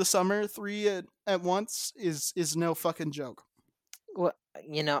over the summer, 3 at once is no fucking joke. Well,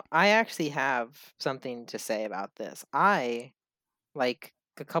 I actually have something to say about this. I, like,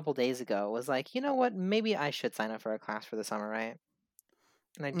 a couple days ago was like, you know what? Maybe I should sign up for a class for the summer, right?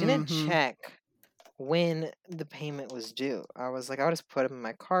 And I didn't Mm-hmm. check when the payment was due. I was like, I'll just put it in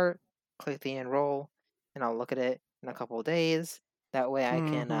my cart, click the enroll, and I'll look at it in a couple of days. That way I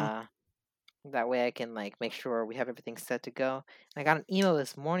can Mm-hmm. like make sure we have everything set to go. And I got an email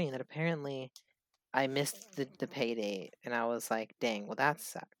this morning that apparently I missed the pay date, and I was like, dang, well that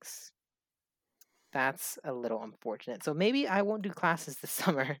sucks. That's a little unfortunate. So maybe I won't do classes this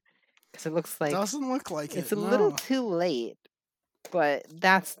summer because it looks like Doesn't look like it's it, a little no. too late. But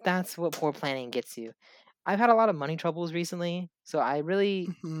that's what poor planning gets you. I've had a lot of money troubles recently, so I really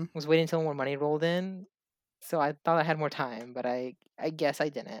Mm-hmm. was waiting until more money rolled in. So I thought I had more time, but I guess I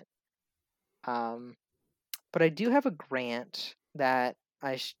didn't. Um, but I do have a grant that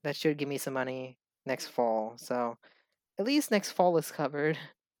that should give me some money next fall. So at least next fall is covered,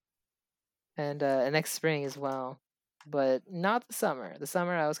 and next spring as well. But not the summer. The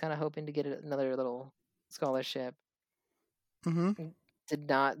summer I was kind of hoping to get another little scholarship. Mm-hmm. They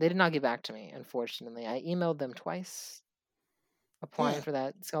did not get back to me, unfortunately. I emailed them twice applying Yeah. for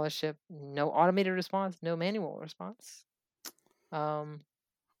that scholarship. No automated response, no manual response. Um,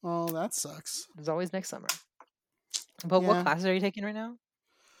 Well, that sucks. there's always next summer. But what Yeah. classes are you taking right now?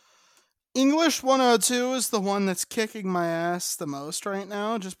 English 102 is the one that's kicking my ass the most right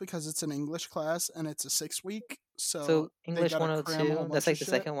now, just because it's an English class and it's a 6 week, so So they English gotta cram a whole 102, that's bunch of like the shit.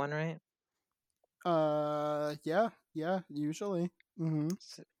 second one, right? Yeah, usually. Mm-hmm.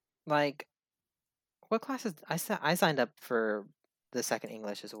 Like, what classes? I signed up for the second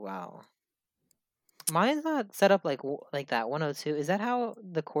English as well. Mine's not set up like that 102. Is that how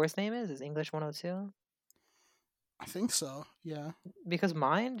the course name is? Is English 102? I think so. Yeah. Because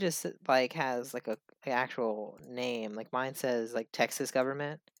mine just like has like a actual name. Like mine says like Texas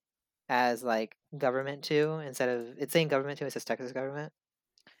government as like government two instead of it's saying government two. It says Texas government,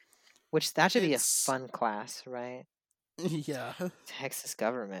 which that should be a It's fun class, right? yeah, Texas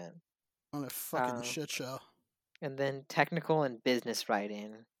government. on a fucking Um, shit show. and then technical and business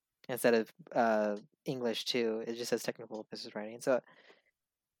writing instead of English two. It just says technical business writing. So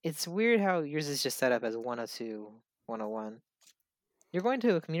it's weird how yours is just set up as 102, 101. You're going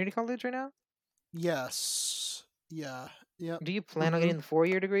to a community college right now? Yes. Yeah. Yep. Do you plan on Mm-hmm. getting the 4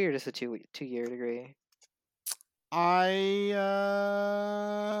 year degree or just a 2 year degree?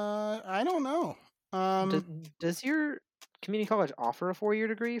 I don't know. Does does your community college offer a 4 year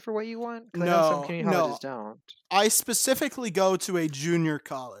degree for what you want? Because I know some No, community no. colleges don't. I specifically go to a junior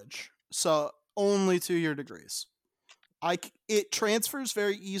college, so only 2 year degrees. It transfers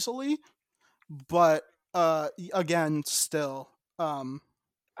very easily, but again, still,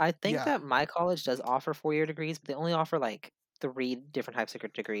 I think yeah, that my college does offer 4 year degrees, but they only offer like 3 different types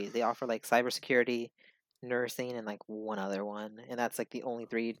of degrees. They offer like cybersecurity, nursing, and like one other one, and that's like the only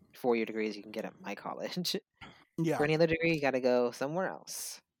 4 year degrees you can get at my college. For yeah, any other degree, you got to go somewhere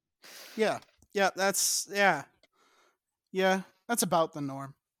else. yeah, yeah. Yeah. That's about the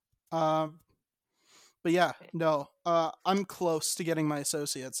norm. Um, but yeah, no. I'm close to getting my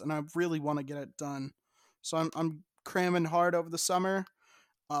associates, and I really want to get it done. So I'm cramming hard over the summer.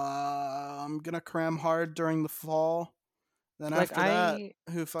 I'm gonna cram hard during the fall. Then Like after that,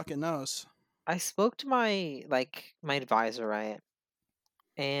 who fucking knows? I spoke to my advisor, right?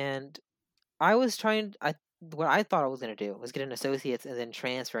 And I was trying I what I thought I was gonna do was get an associate's and then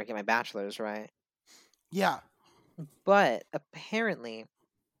transfer and get my bachelor's, right? Yeah. But apparently,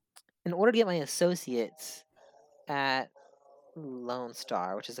 in order to get my associates at Lone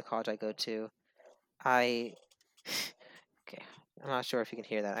Star, which is the college I go to, I okay. I'm not sure if you can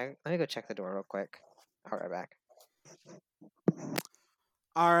hear that. Let me go check the door real quick. I'll be right back.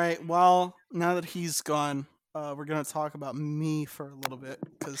 All right. Well, now that he's gone, we're gonna talk about me for a little bit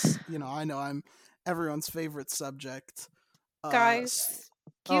because I know I'm everyone's favorite subject. Guys,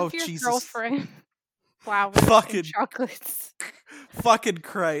 Oh give your Jesus, girlfriend flowers and fucking, chocolates. fucking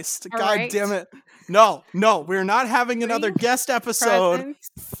Christ! All God right? damn it! No, no, we're not having another Bring guest episode presents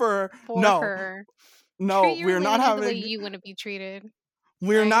for for no, her. no. Treat your lady the way you want to be treated.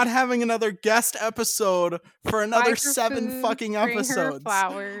 We're Right? not having another guest episode for Buy another her 7 food, fucking bring her episodes.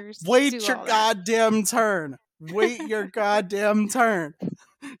 flowers, Wait do your all that. goddamn turn. Wait your goddamn turn.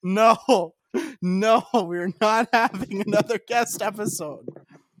 No, no, we're not having another guest episode.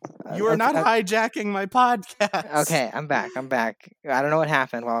 You are not hijacking my podcast. Okay, I'm back. I don't know what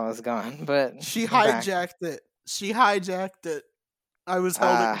happened while I was gone, but she I'm hijacked it. She hijacked it. I was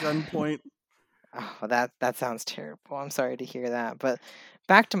held at gunpoint. Oh, that sounds terrible. I'm sorry to hear that. But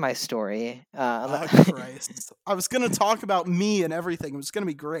back to my story. Oh, Christ. I was going to talk about me and everything. It was going to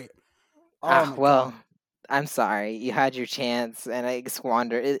be great. Oh, my God. I'm sorry. You had your chance, and I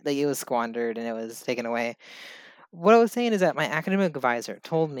squandered it. It was squandered, and it was taken away. What I was saying is that my academic advisor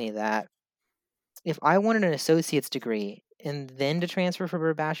told me that if I wanted an associate's degree and then to transfer for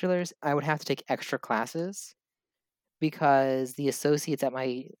a bachelor's, I would have to take extra classes because the associates at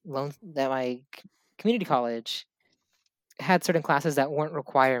my community college had certain classes that weren't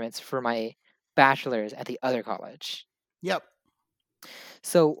requirements for my bachelor's at the other college. Yep.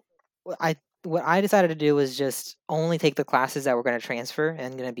 So what I decided to do was just only take the classes that were going to transfer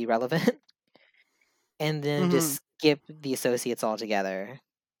and going to be relevant, and then just skip the associates altogether.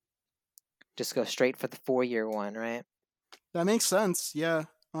 Just go straight for the 4-year one, right? That makes sense. Yeah,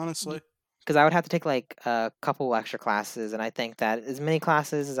 honestly. Because I would have to take like a couple extra classes, and I think that as many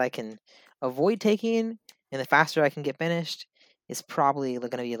classes as I can avoid taking, and the faster I can get finished, is probably going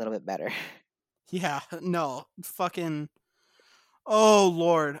to be a little bit better. Yeah, no, fucking. Oh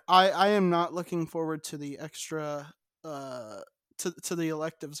Lord, I am not looking forward to the extra to the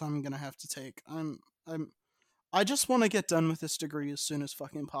electives I'm gonna have to take. I just want to get done with this degree as soon as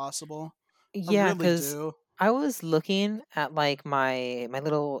fucking possible. Yeah, because I was looking at like my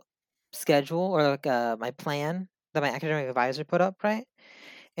little schedule or like my plan that my academic advisor put up, right?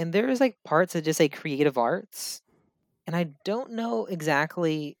 And there's like parts that just say creative arts, and I don't know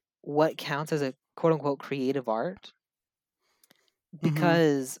exactly what counts as a quote unquote creative art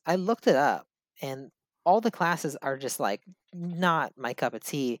because I looked it up, and all the classes are just like not my cup of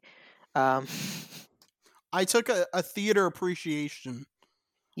tea. I took a theater appreciation.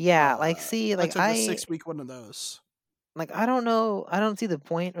 Yeah, like see, like I took a 6-week one of those. Like I don't know, I don't see the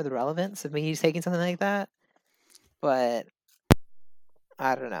point or the relevance of me taking something like that, but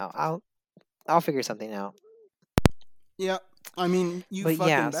I don't know. I'll figure something out. Yeah, I mean, but fucking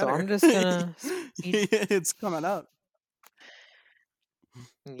yeah, better. So I'm just gonna. It's coming up.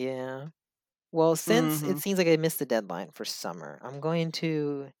 Yeah. Well, since it seems like I missed the deadline for summer, I'm going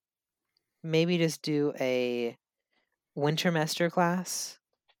to maybe just do a wintermester class.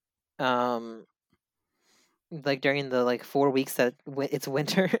 Like during the like 4 weeks that it's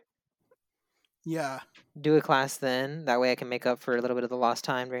winter. Yeah. Do a class then. That way I can make up for a little bit of the lost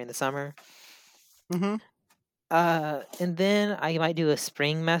time during the summer. And then I might do a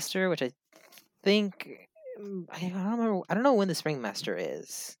spring mester, which I think I don't remember. I don't know when the spring mester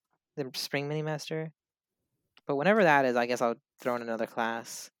is. The spring mini mester. But whenever that is, I guess I'll throw in another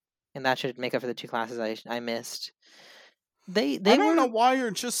class, and that should make up for the 2 classes I missed. I don't know why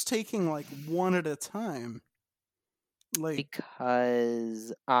you're just taking like one at a time. Like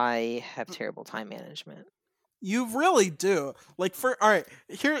because I have terrible time management. You really do. Like for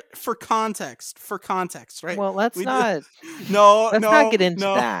context, right? Well, let's not get into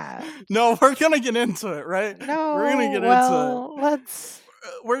that. No, we're gonna get into it, right? No, we're gonna get into it.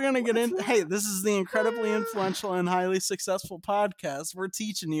 We're gonna get in. Hey, this is the incredibly influential and highly successful podcast. We're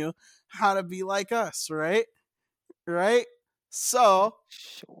teaching you how to be like us, right? Right? So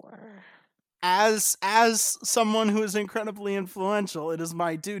sure. As someone who is incredibly influential, it is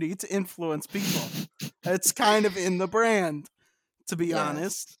my duty to influence people. It's kind of in the brand, to be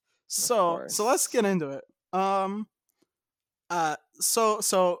honest. So let's get into it.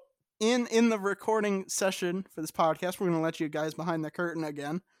 So in the recording session for this podcast, we're gonna let you guys behind the curtain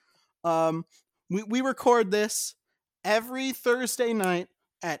again. We record this every Thursday night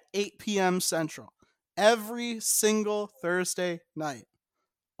at 8 p.m. Central. Every single Thursday night.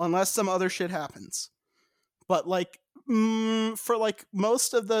 Unless some other shit happens. But like for like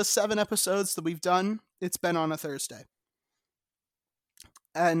most of the 7 episodes that we've done, it's been on a Thursday.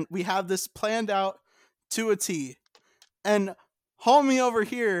 And we have this planned out to a T. And homie over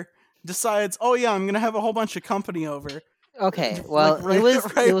here decides, oh yeah, I'm gonna have a whole bunch of company over. Okay, well, like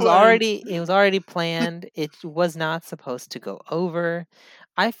it was already planned. It was not supposed to go over.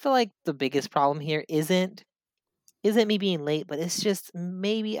 I feel like the biggest problem here isn't me being late, but it's just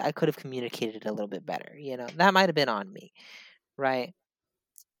maybe I could have communicated it a little bit better. You know, that might have been on me, right?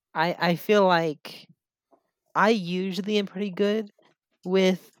 I feel like I usually am pretty good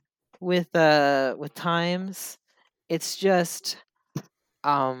with times. It's just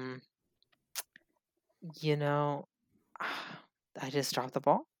you know, I just dropped the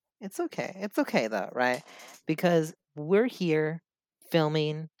ball. It's okay. It's okay though, right? Because we're here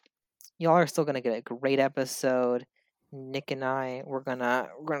filming. Y'all are still gonna get a great episode. Nick and I, we're gonna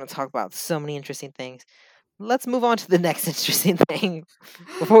talk about so many interesting things. Let's move on to the next interesting thing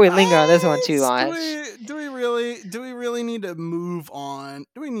before we linger on this one too much. Do we really need to move on?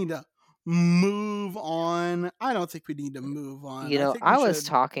 Do we need to move on? I don't think we need to move on. I think we I was should.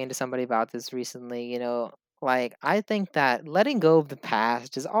 talking to somebody about this recently. Like I think that letting go of the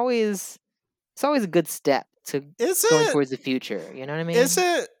past is always a good step to Is going it? towards the future. You know what I mean? Is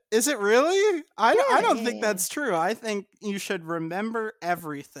it? Is it really? I don't think Yeah. that's true. I think you should remember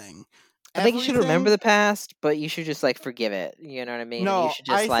everything. I think you should remember the past, but you should just like forgive it. You know what I mean? And you No, should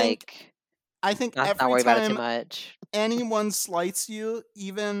just I think not every worry about it too time much. anyone slights you,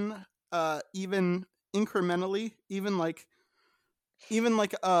 even incrementally, even like in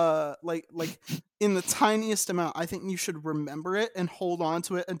the tiniest amount, I think you should remember it and hold on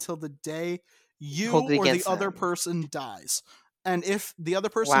to it until the day you Hold it or the against other them. person dies. And if the other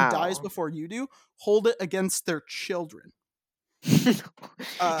person dies Wow. before you do, hold it against their children.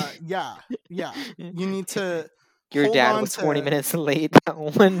 Yeah. You need to Your hold dad on was to 20 minutes late that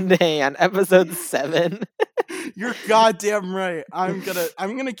one day on episode 7. You're goddamn right. I'm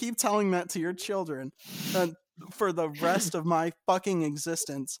gonna keep telling that to your children for the rest of my fucking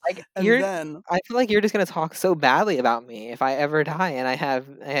existence. Like And then I feel like you're just gonna talk so badly about me if I ever die and I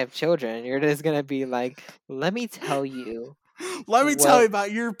have children. You're just gonna be like, let me tell you. let me tell you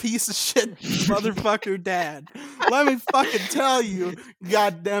about your piece of shit motherfucker dad. Let me fucking tell you,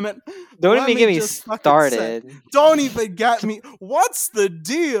 god damn it. Don't Let even get me just fucking started. Don't even get me. What's the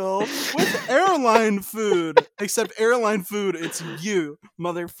deal with airline food? Except airline food, it's you,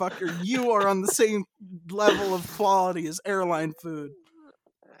 motherfucker. You are on the same level of quality as airline food.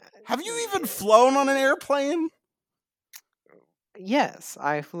 Have you even flown on an airplane? Yes,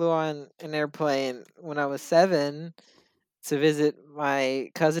 I flew on an airplane when I was 7 to visit my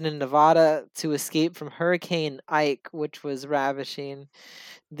cousin in Nevada to escape from Hurricane Ike, which was ravishing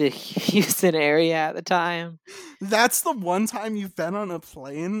the Houston area at the time. That's the one time you've been on a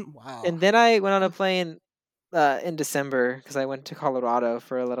plane? Wow. And then I went on a plane in December because I went to Colorado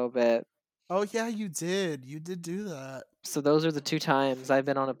for a little bit. Oh yeah, you did. You did do that. So those are the 2 times I've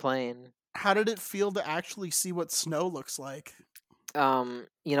been on a plane. How did it feel to actually see what snow looks like?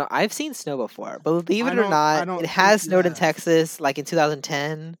 I've seen snow before. Believe it or not, it has snowed in Texas, like in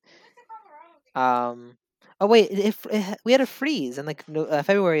 2010. Oh wait, we had a freeze in like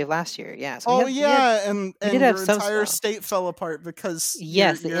February of last year. Yeah. So and did have your some entire snow. state fell apart because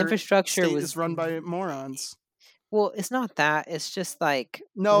Yes, the your infrastructure state was is run by morons. Well, it's not that. It's just like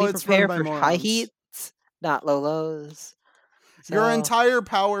No, we it's run prepare by for high morons. heats, not low lows. Your entire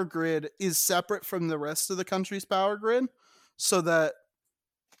power grid is separate from the rest of the country's power grid, so that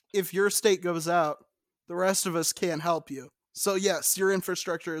if your state goes out, the rest of us can't help you. So yes, your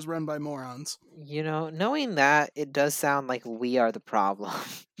infrastructure is run by morons. Knowing that, it does sound like we are the problem.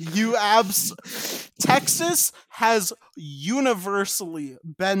 Texas has universally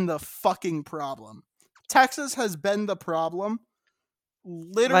been the fucking problem. Texas has been the problem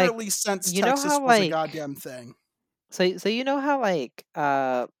literally since Texas was a goddamn thing. So you know how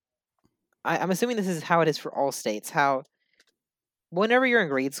I'm assuming this is how it is for all states. How whenever you're in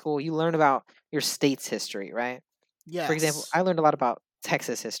grade school, you learn about your state's history, right? Yes. For example, I learned a lot about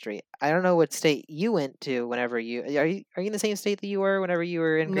Texas history. I don't know what state you went to whenever you are you in the same state that you were whenever you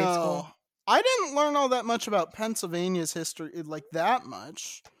were in grade school? I didn't learn all that much about Pennsylvania's history like that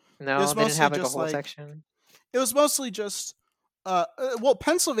much. No, they didn't have like a whole section. It was mostly just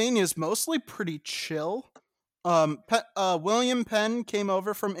Pennsylvania is mostly pretty chill. William Penn came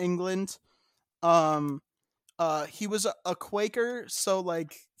over from England. He was a Quaker, so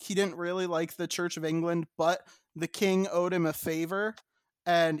like he didn't really like the Church of England, but the king owed him a favor,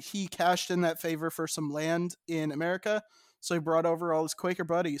 and he cashed in that favor for some land in America. So he brought over all his Quaker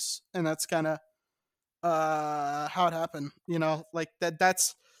buddies, and that's kind of how it happened. Like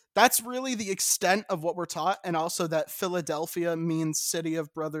that's really the extent of what we're taught, and also that Philadelphia means city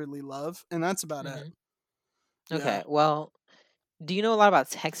of brotherly love, and that's about it. Okay, yeah. Well, do you know a lot about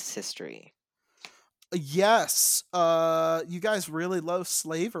Texas history? Yes. You guys really love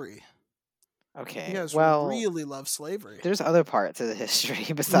slavery. Okay. You guys really love slavery. There's other parts of the history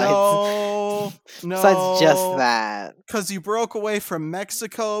besides besides just that. Because you broke away from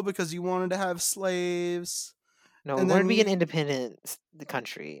Mexico because you wanted to have slaves. No, we wanted to be an independent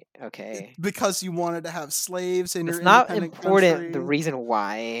country. Okay. Because you wanted to have slaves in your independent country. It's not important country. the reason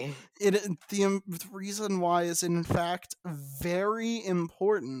why. The reason why is in fact very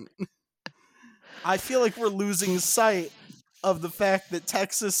important. I feel like we're losing sight of the fact that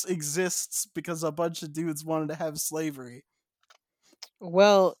Texas exists because a bunch of dudes wanted to have slavery.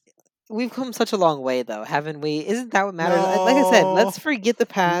 Well, we've come such a long way, though, haven't we? Isn't that what matters? Like I said, let's forget the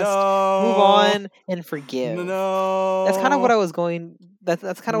past, move on, and forgive. That's kind of what I was going.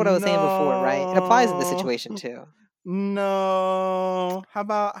 That's kind of what I was saying before, right? It applies in this situation too. No. How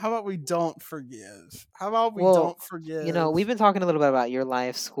about we don't forgive? How about we don't forgive? We've been talking a little bit about your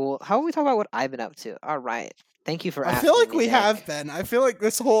life, school. How about we talk about what I've been up to? All right. Thank you for asking. I feel like me, we Nick. have been. I feel like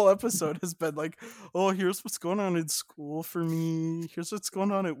this whole episode has been like, oh, here's what's going on in school for me. Here's what's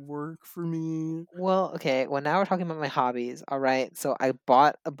going on at work for me. Well, okay. Well, now we're talking about my hobbies. All right. So I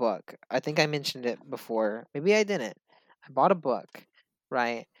bought a book. I think I mentioned it before. Maybe I didn't. I bought a book,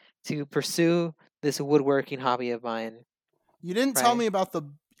 right, to pursue this woodworking hobby of mine. You didn't tell me about the.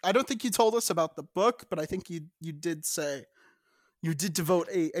 I don't think you told us about the book, but I think you did say you did devote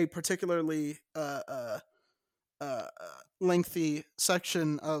a particularly lengthy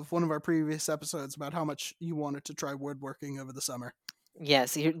section of one of our previous episodes about how much you wanted to try woodworking over the summer.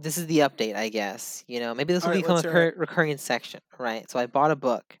 Yes, this is the update, I guess. Maybe this will become a recurring section, right? So I bought a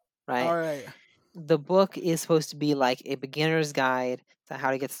book, right? All right. The book is supposed to be like a beginner's guide to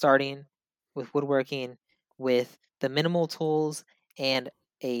how to get starting with woodworking with the minimal tools and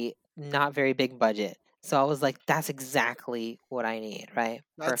a not very big budget. So I was like, that's exactly what I need, right?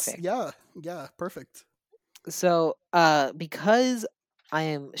 Perfect. Yeah, perfect. So, because I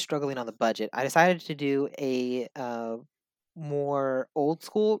am struggling on the budget, I decided to do a more old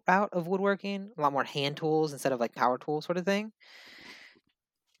school route of woodworking, a lot more hand tools instead of like power tools sort of thing.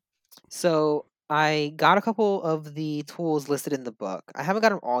 So I got a couple of the tools listed in the book. I haven't got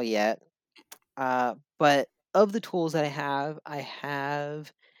them all yet, but of the tools that I have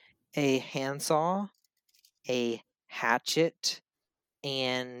a handsaw, a hatchet,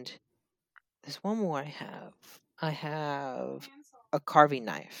 and there's one more I have. I have a carving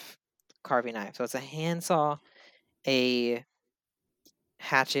knife. So it's a handsaw, a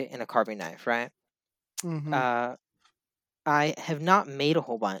hatchet, and a carving knife, right? Mm-hmm. I have not made a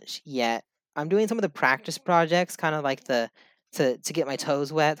whole bunch yet. I'm doing some of the practice projects, kind of like the to get my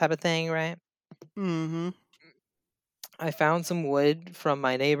toes wet type of thing, right? Mm-hmm. I found some wood from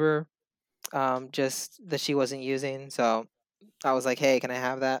my neighbor, just that she wasn't using, so I was like, "Hey, can I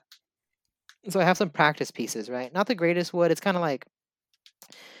have that?" So I have some practice pieces, right? Not the greatest wood. It's kind of like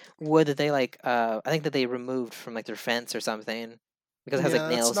wood that they I think that they removed from like their fence or something because it has like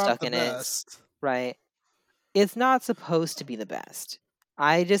nails stuck in it, right? It's not supposed to be the best.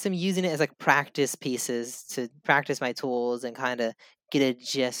 I just am using it as like practice pieces to practice my tools and kind of get a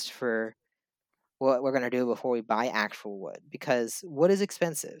gist for what we're going to do before we buy actual wood, because wood is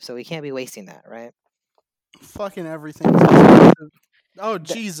expensive, so we can't be wasting that, right? Fucking everything is expensive. Oh,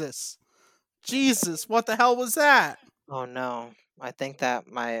 Jesus, what the hell was that? Oh no, I think that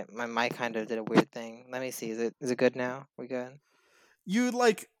my mic kind of did a weird thing. Let me see. Is it good now? We good? You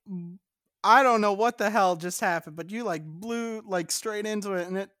I don't know what the hell just happened, but you blew straight into it,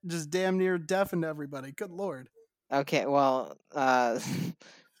 and it just damn near deafened everybody. Good lord. Okay, well,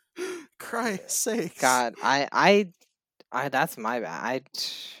 Christ's sakes. God, I that's my bad.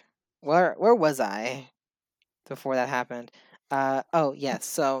 Where was I before that happened? Oh yes,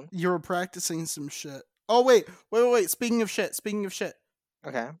 so you were practicing some shit. Oh wait. Speaking of shit.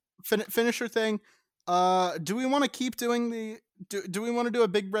 Okay. Finish your thing. Do we want to keep doing the? Do we want to do a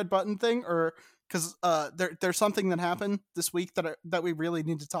big red button thing, or because there's something that happened this week that we really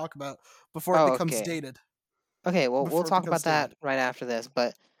need to talk about before it becomes dated. Okay, well we'll talk about that right after this,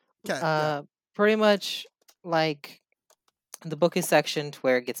 but pretty much like the book is sectioned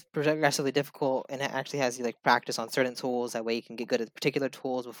where it gets progressively difficult, and it actually has you like practice on certain tools. That way you can get good at particular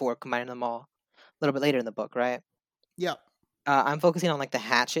tools before combining them all a little bit later in the book, right? Yeah. I'm focusing on like the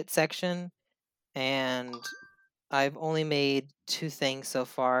hatchet section, and I've only made 2 things so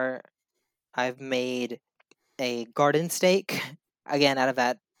far. I've made a garden stake, again out of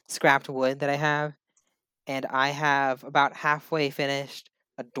that scrapped wood that I have, and I have about halfway finished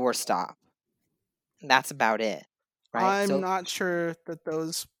a doorstop. That's about it. Right? I'm not sure that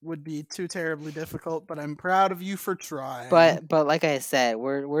those would be too terribly difficult, but I'm proud of you for trying. But like I said,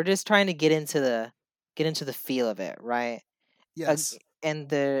 we're just trying to get into the feel of it, right? Yes. And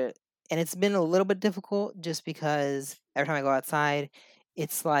it's been a little bit difficult just because every time I go outside,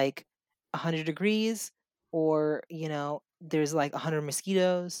 it's like 100 degrees, or there's like 100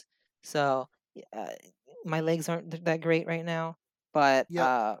 mosquitoes. So my legs aren't that great right now, but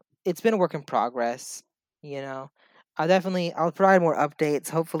it's been a work in progress. I'll provide more updates.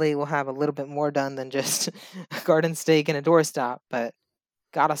 Hopefully we'll have a little bit more done than just a garden stake and a doorstop, but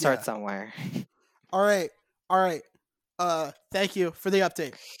gotta start somewhere. All right. Thank you for the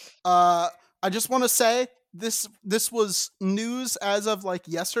update. I just want to say this was news as of like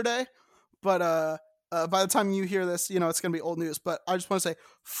yesterday, but by the time you hear this, it's gonna be old news. But I just want to say,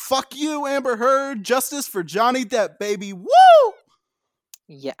 fuck you, Amber Heard. Justice for Johnny Depp, baby. Woo!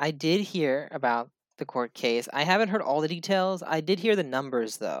 Yeah, I did hear about the court case. I haven't heard all the details. I did hear the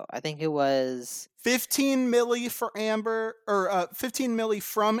numbers though. I think it was 15 milli for Amber, or 15 milli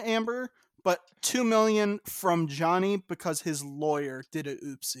from Amber, but 2 million from Johnny because his lawyer did a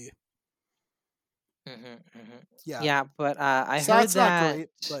oopsie. Yeah, but I so heard that's that. Not great,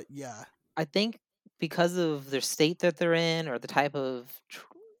 but yeah. I think because of their state that they're in, or the type of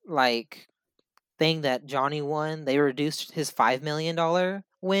like thing that Johnny won, they reduced his $5 million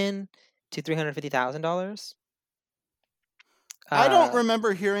win to $350,000. I don't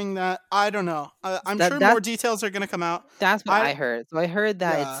remember hearing that. I don't know. I'm sure more details are going to come out. That's what I heard. So I heard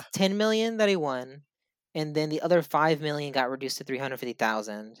that it's 10 million that he won, and then the other 5 million got reduced to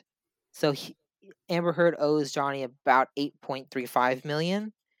 350,000. So Amber Heard owes Johnny about 8.35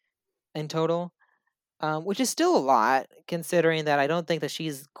 million in total, which is still a lot considering that I don't think that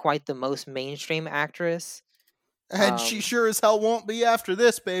she's quite the most mainstream actress. And she sure as hell won't be after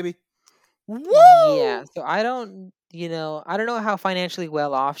this, baby. Woo! Yeah, so I don't know how financially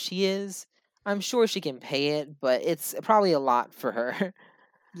well off she is. I'm sure she can pay it, but it's probably a lot for her.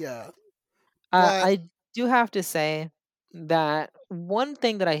 Yeah. I do have to say that one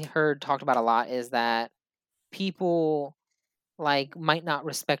thing that I heard talked about a lot is that people might not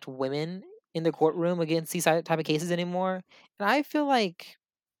respect women in the courtroom against these type of cases anymore. And I feel like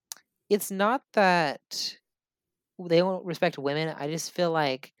it's not that they don't respect women. I just feel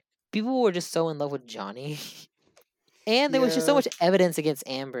like people were just so in love with Johnny. And there was just so much evidence against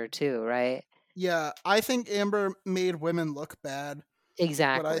Amber too, right? Yeah, I think Amber made women look bad.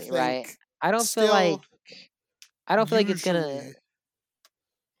 Exactly, right. I don't feel like it's gonna.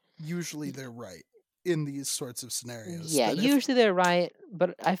 Usually they're right in these sorts of scenarios. Yeah, usually they're right,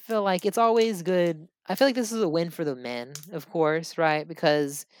 but I feel like it's always good. I feel like this is a win for the men, of course, right?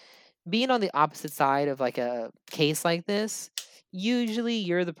 Because being on the opposite side of a case like this, usually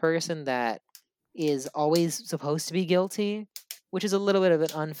you're the person that is always supposed to be guilty, which is a little bit of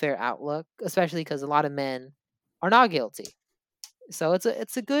an unfair outlook, especially because a lot of men are not guilty. So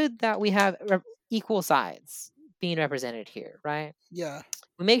it's a good that we have equal sides being represented here, right? Yeah.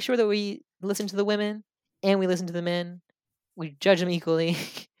 We make sure that we listen to the women and we listen to the men. We judge them equally.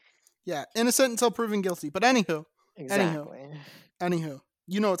 Yeah, innocent until proven guilty. But anywho, exactly. Anywho,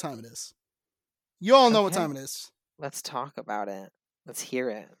 you know what time it is. You all know what time it is. Let's talk about it. Let's hear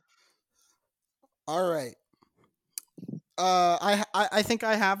it. All right. I think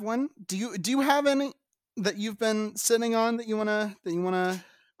I have one. Do you have any that you've been sitting on that you wanna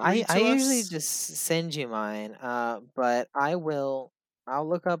I usually just send you mine, but I'll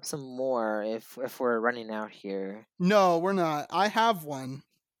look up some more if we're running out here. No, we're not. I have one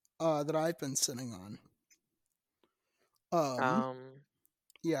that I've been sitting on.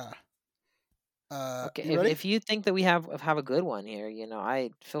 Yeah. Okay, you ready? If you think that we have a good one here,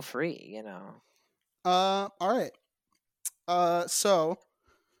 I feel free, all right. So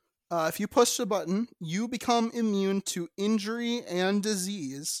if you push the button, you become immune to injury and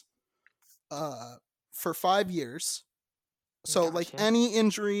disease for 5 years. So Gotcha. any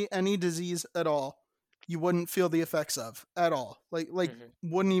injury, any disease at all, you wouldn't feel the effects of at all.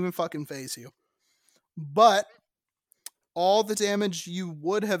 Wouldn't even fucking phase you. But all the damage you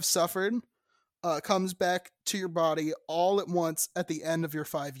would have suffered comes back to your body all at once at the end of your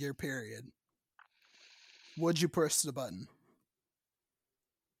 5-year period. Would you push the button?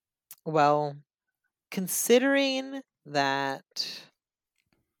 Well, considering that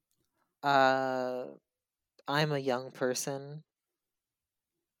I'm a young person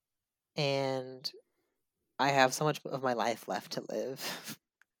and I have so much of my life left to live,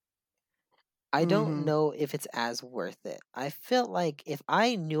 I don't know if it's as worth it. I feel like if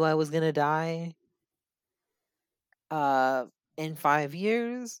I knew I was gonna die in 5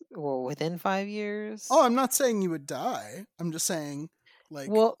 years or within 5 years. Oh, I'm not saying you would die. I'm just saying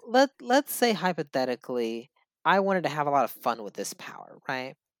Well, let's say hypothetically I wanted to have a lot of fun with this power,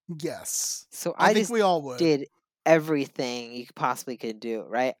 right? Yes. So I think we all would. Did everything you possibly could do,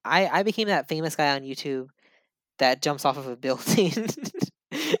 right? I became that famous guy on YouTube that jumps off of a building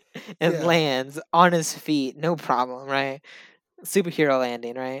and lands on his feet, no problem, right? Superhero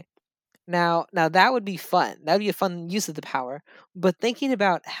landing, right? Now that would be fun. That would be a fun use of the power. But thinking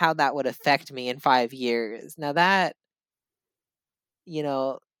about how that would affect me in 5 years, now that,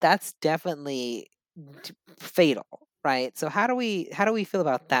 that's definitely fatal, right? So how do we feel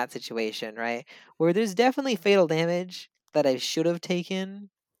about that situation, right? Where there's definitely fatal damage that I should have taken,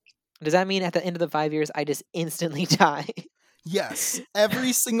 Does that mean at the end of the 5 years I just instantly die? Yes.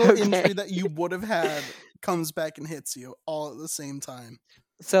 Every single injury that you would have had comes back and hits you all at the same time.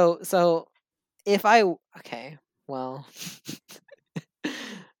 So if okay, well,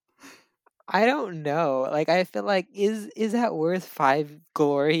 I don't know. Like, I feel like is that worth 5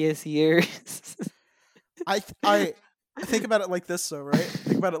 glorious years? I think about it like this though, right?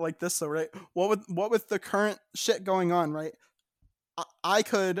 What with the current shit going on, right? I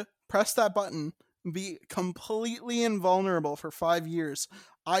could press that button, be completely invulnerable for 5 years.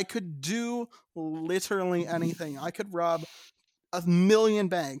 I could do literally anything. I could rob 1,000,000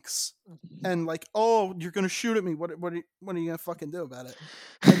 banks, and like, oh, you're gonna shoot at me. What are you gonna fucking do about it?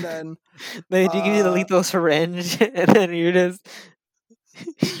 And then They give you the lethal syringe, and then you're just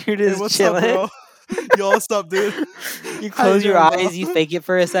hey, what's chilling. up, bro? Yo, what's up, dude? You close your eyes, you fake it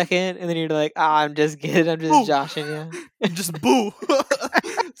for a second, and then you're like, I'm just kidding, I'm just joshing you. Just boo.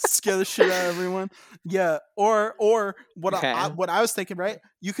 Scare the shit out of everyone. Yeah. Or what what I was thinking, right?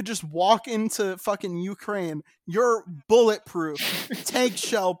 You could just walk into fucking Ukraine. You're bulletproof, tank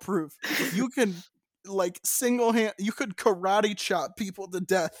shell proof. You can like you could karate chop people to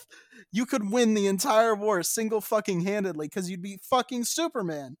death. You could win the entire war single fucking handedly because you'd be fucking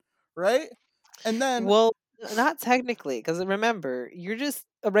Superman, right? And then, well, not technically, because remember, you're just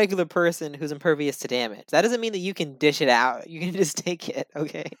a regular person who's impervious to damage. That doesn't mean that you can dish it out. You can just take it,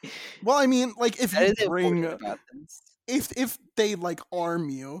 okay? Well, I mean, like if that you bring, if they like arm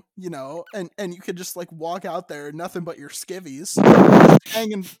you, you know, and you could just like walk out there, nothing but your skivvies,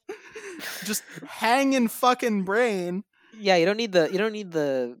 just hanging fucking brain. Yeah, you don't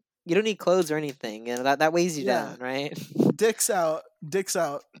need clothes or anything. You know that weighs you down, right? Dicks out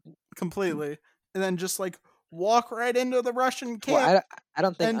completely, and then just like walk right into the Russian camp. Well, I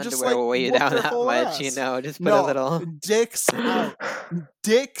don't think underwear just, like, will weigh you down that much. Ass. You know, just put a little dicks out,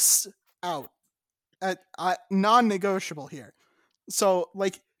 dicks out. Non-negotiable here. So,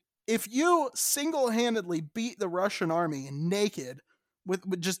 like, if you single-handedly beat the Russian army naked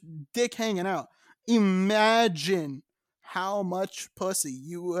with just dick hanging out, imagine how much pussy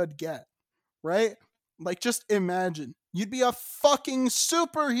you would get, right? Like, just imagine. You'd be a fucking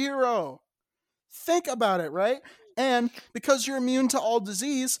superhero. Think about it, right? And because you're immune to all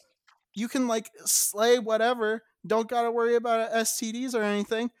disease, you can, like, slay whatever. Don't gotta worry about STDs or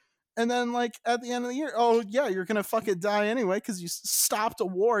anything. And then, like, at the end of the year, oh, yeah, you're gonna fucking die anyway because you stopped a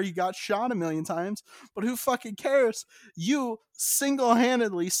war, you got shot 1,000,000 times, but who fucking cares? You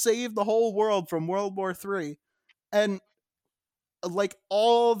single-handedly saved the whole world from World War III, and, like,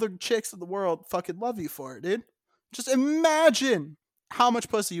 all the chicks in the world fucking love you for it, dude. Just imagine how much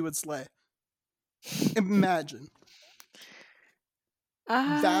pussy you would slay. Imagine.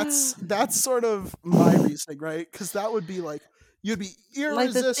 That's sort of my reasoning, right? Because that would be like, you'd be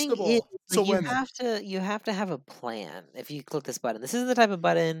irresistible to women. You have to have a plan if you click this button. This is the type of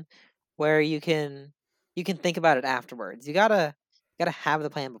button where you can think about it afterwards. You gotta have the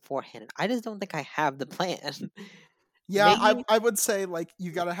plan beforehand. I just don't think I have the plan. Yeah, I would say, like,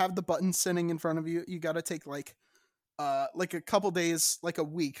 you gotta have the button sitting in front of you. You gotta take like a couple days, like a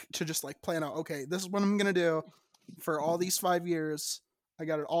week, to just like plan out, okay, this is what I'm gonna do for all these 5 years. I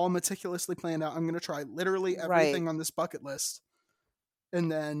got it all meticulously planned out. I'm going to try literally everything on this bucket list.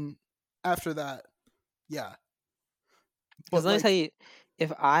 And then after that, yeah. Because let me tell you,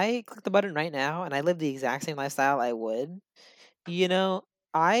 if I click the button right now and I live the exact same lifestyle I would, you know,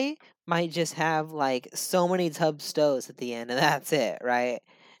 I might just have like so many tub stoves at the end and that's it, right?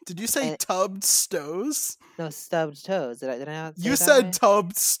 Did you say tubbed stoves? No, stubbed toes. Did I not say You that said way?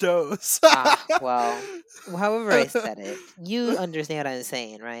 tubbed stoves. Well, however I said it, you understand what I'm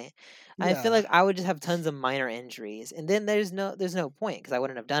saying, right? Yeah. I feel like I would just have tons of minor injuries, and then there's no point because I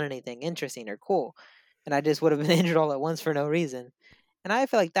wouldn't have done anything interesting or cool, and I just would have been injured all at once for no reason. And I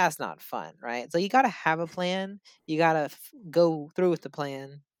feel like that's not fun, right? So you got to have a plan. You got to go through with the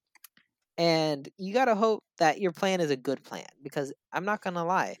plan. And you got to hope that your plan is a good plan, because I'm not going to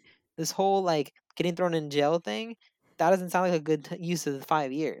lie. This whole like getting thrown in jail thing, that doesn't sound like a good use of the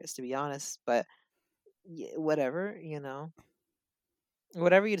 5 years, to be honest. But whatever, you know.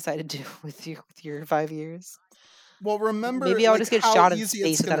 Whatever you decide to do with your 5 years. Well, remember, maybe I'll just get shot in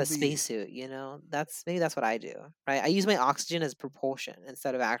space without a spacesuit, you know? Maybe that's what I do, right? I use my oxygen as propulsion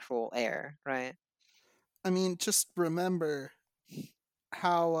instead of actual air, right? I mean, just remember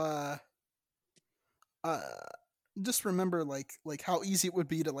how just remember like how easy it would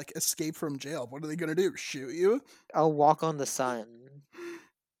be to like escape from jail. What are they gonna do? Shoot you? I'll walk on the sun.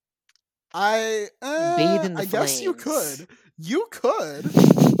 Bathe in the flames. Guess you could. You could.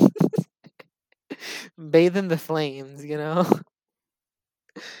 Bathe in the flames, you know?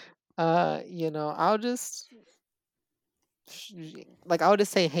 I'll just I'll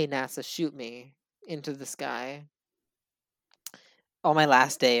just say, "Hey NASA, shoot me into the sky on my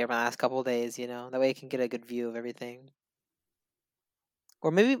last day or my last couple of days." That way I can get a good view of everything.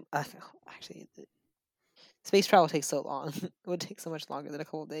 Or maybe actually, space travel takes so long. It would take so much longer than a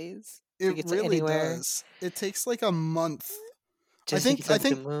couple of days to get to really anywhere. does. It takes like a month. Just to get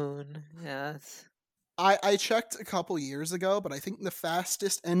to the moon. Yeah. I checked a couple years ago, but I think the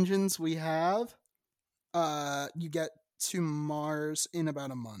fastest engines we have, you get to Mars in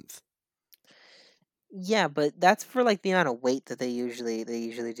about a month. Yeah, but that's for like the amount of weight that they usually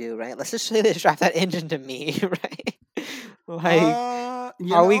do, right? Let's just say they strap that engine to me, right?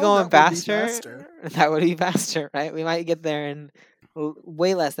 Are we going faster? That would be faster, right? We might get there in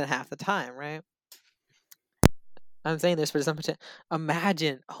way less than half the time, right? I'm saying this for some potential.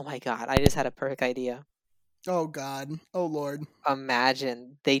 Imagine, oh my god, I just had a perfect idea. Oh god, oh lord.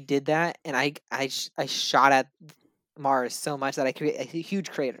 Imagine they did that, and I shot at Mars so much that I create a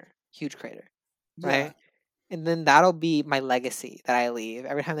huge crater, right? Yeah. And then that'll be my legacy that I leave.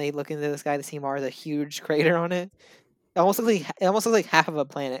 Every time they look into the sky to see Mars, a huge crater on it. It almost looks like half of a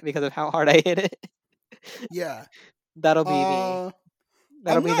planet because of how hard I hit it. Yeah. That'll be me.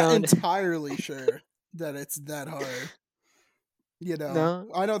 I'm not entirely sure that it's that hard. No?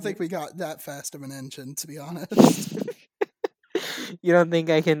 I don't think we got that fast of an engine, to be honest. You don't think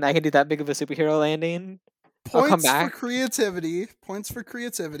I can do that big of a superhero landing? I'll come back. Points for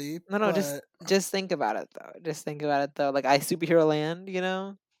creativity. No, but... just think about it though. Like I superhero land,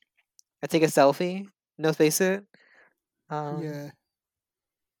 I take a selfie, no spacesuit. Yeah.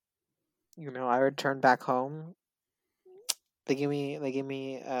 I return back home. They give me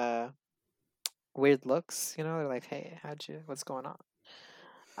weird looks, they're like, "Hey, what's going on?"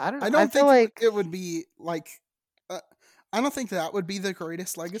 I don't know. I feel like it would be like I don't think that would be the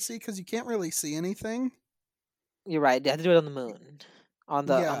greatest legacy because you can't really see anything. You're right. They have to do it on the moon, on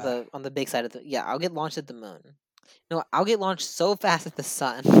the big side of the. Yeah, I'll get launched at the moon. No, I'll get launched so fast at the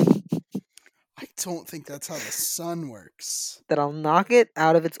sun. I don't think that's how the sun works. That I'll knock it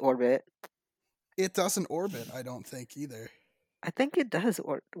out of its orbit. It doesn't orbit, I don't think either. I think it does.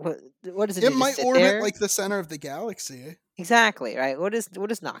 What does it? It might orbit like the center of the galaxy. Exactly right. We'll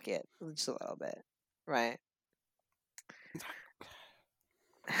just knock it just a little bit, right?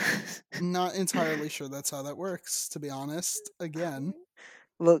 Not entirely sure that's how that works, to be honest. Again.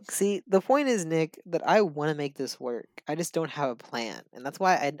 Look, see, the point is, Nick, that I want to make this work. I just don't have a plan, and that's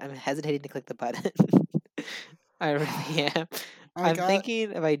why I'm hesitating to click the button. I really am. I'm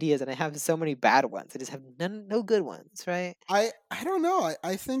thinking of ideas, and I have so many bad ones. I just have no good ones, right? I don't know.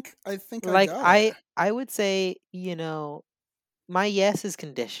 I think like I would say, my yes is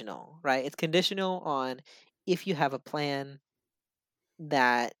conditional, right? It's conditional on if you have a plan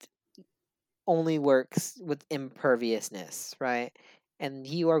that only works with imperviousness, right? And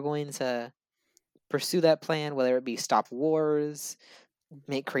you are going to pursue that plan, whether it be stop wars,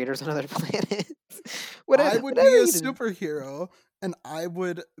 make craters on other planets. I would be a superhero, and I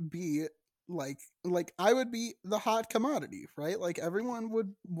would be like I would be the hot commodity, right? Like everyone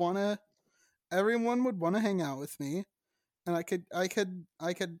would wanna hang out with me, and I could I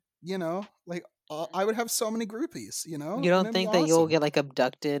would have so many groupies, You don't think that you'll get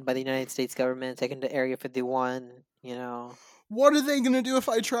abducted by the United States government, taken to Area 51, What are they gonna do if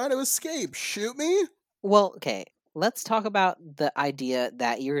I try to escape? Shoot me? Well, okay. Let's talk about the idea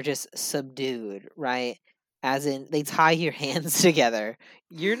that you're just subdued, right? As in, they tie your hands together.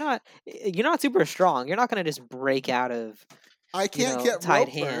 You're not super strong. You're not gonna just break out of. I can't get tied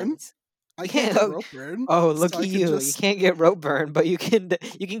hands. I can't get rope burn. Oh, look at you! You can't get rope burn, but you can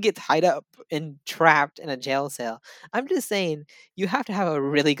get tied up and trapped in a jail cell. I'm just saying, you have to have a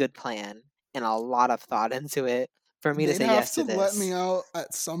really good plan and a lot of thought into it for me to say yes to this. They'd have to let me out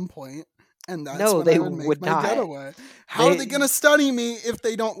at some point. And that's when I would make my getaway. How are they going to study me if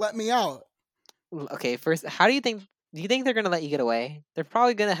they don't let me out? Okay, first, do you think they're going to let you get away? They're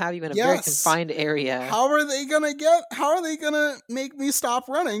probably going to have you in a very confined area. How are they going to make me stop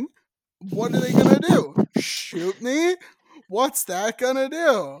running? What are they going to do? Shoot me? What's that going to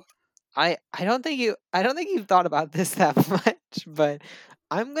do? I don't think you've thought about this that much, but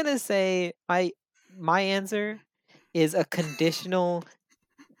I'm going to say my answer is a conditional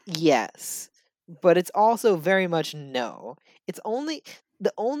yes, but it's also very much no. It's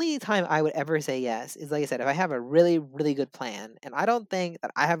the only time I would ever say yes is, like I said, if I have a really, really good plan. And I don't think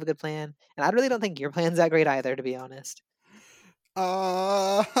that I have a good plan. And I really don't think your plan's that great either, to be honest.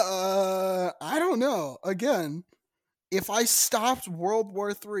 I don't know. Again, if I stopped World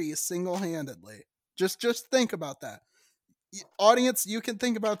War III single-handedly, just think about that. audience, you can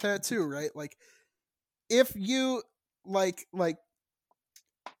think about that too, right? Like, if you like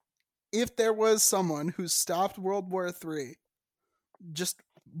if there was someone who stopped World War III just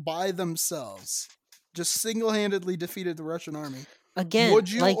by themselves, just single-handedly defeated the Russian army, Again, would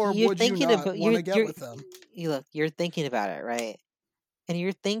you like or you're would you thinking not about want to get with them? you're thinking about it, right? And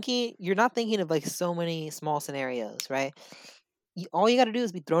you're not thinking of like so many small scenarios, right? All you got to do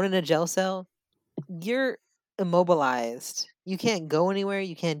is be thrown in a jail cell. You're immobilized. You can't go anywhere.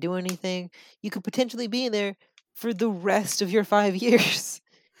 You can't do anything. You could potentially be in there for the rest of your 5 years.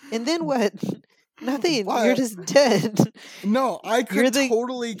 And then what? Nothing. You're But just dead. no, I You're could the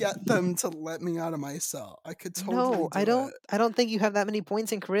totally get them to let me out of my cell. I could totally No, I do it. don't think you have that many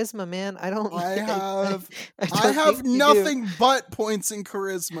points in charisma, man. I don't I have I I don't think have you do. nothing but points in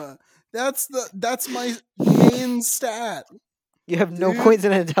charisma. That's my main stat. You have no Dude. points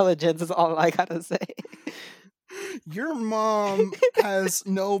in intelligence is all I gotta say. Your mom has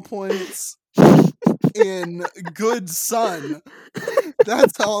no points in good son.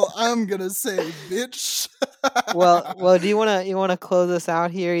 That's all I'm gonna say, bitch. Well, do you wanna close us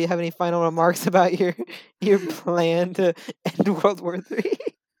out here? You have any final remarks about your plan to end World War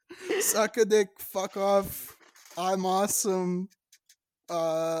III? Suck a dick, fuck off. I'm awesome.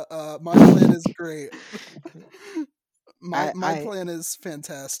 My plan is great. My plan is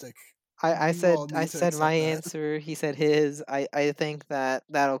fantastic. I You all said need to my accept that. answer. He said his. I think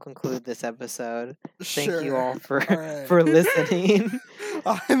that'll conclude this episode. Thank you all for right. for listening.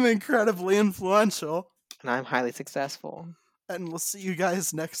 I'm incredibly influential. And I'm highly successful. And we'll see you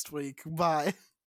guys next week. Bye.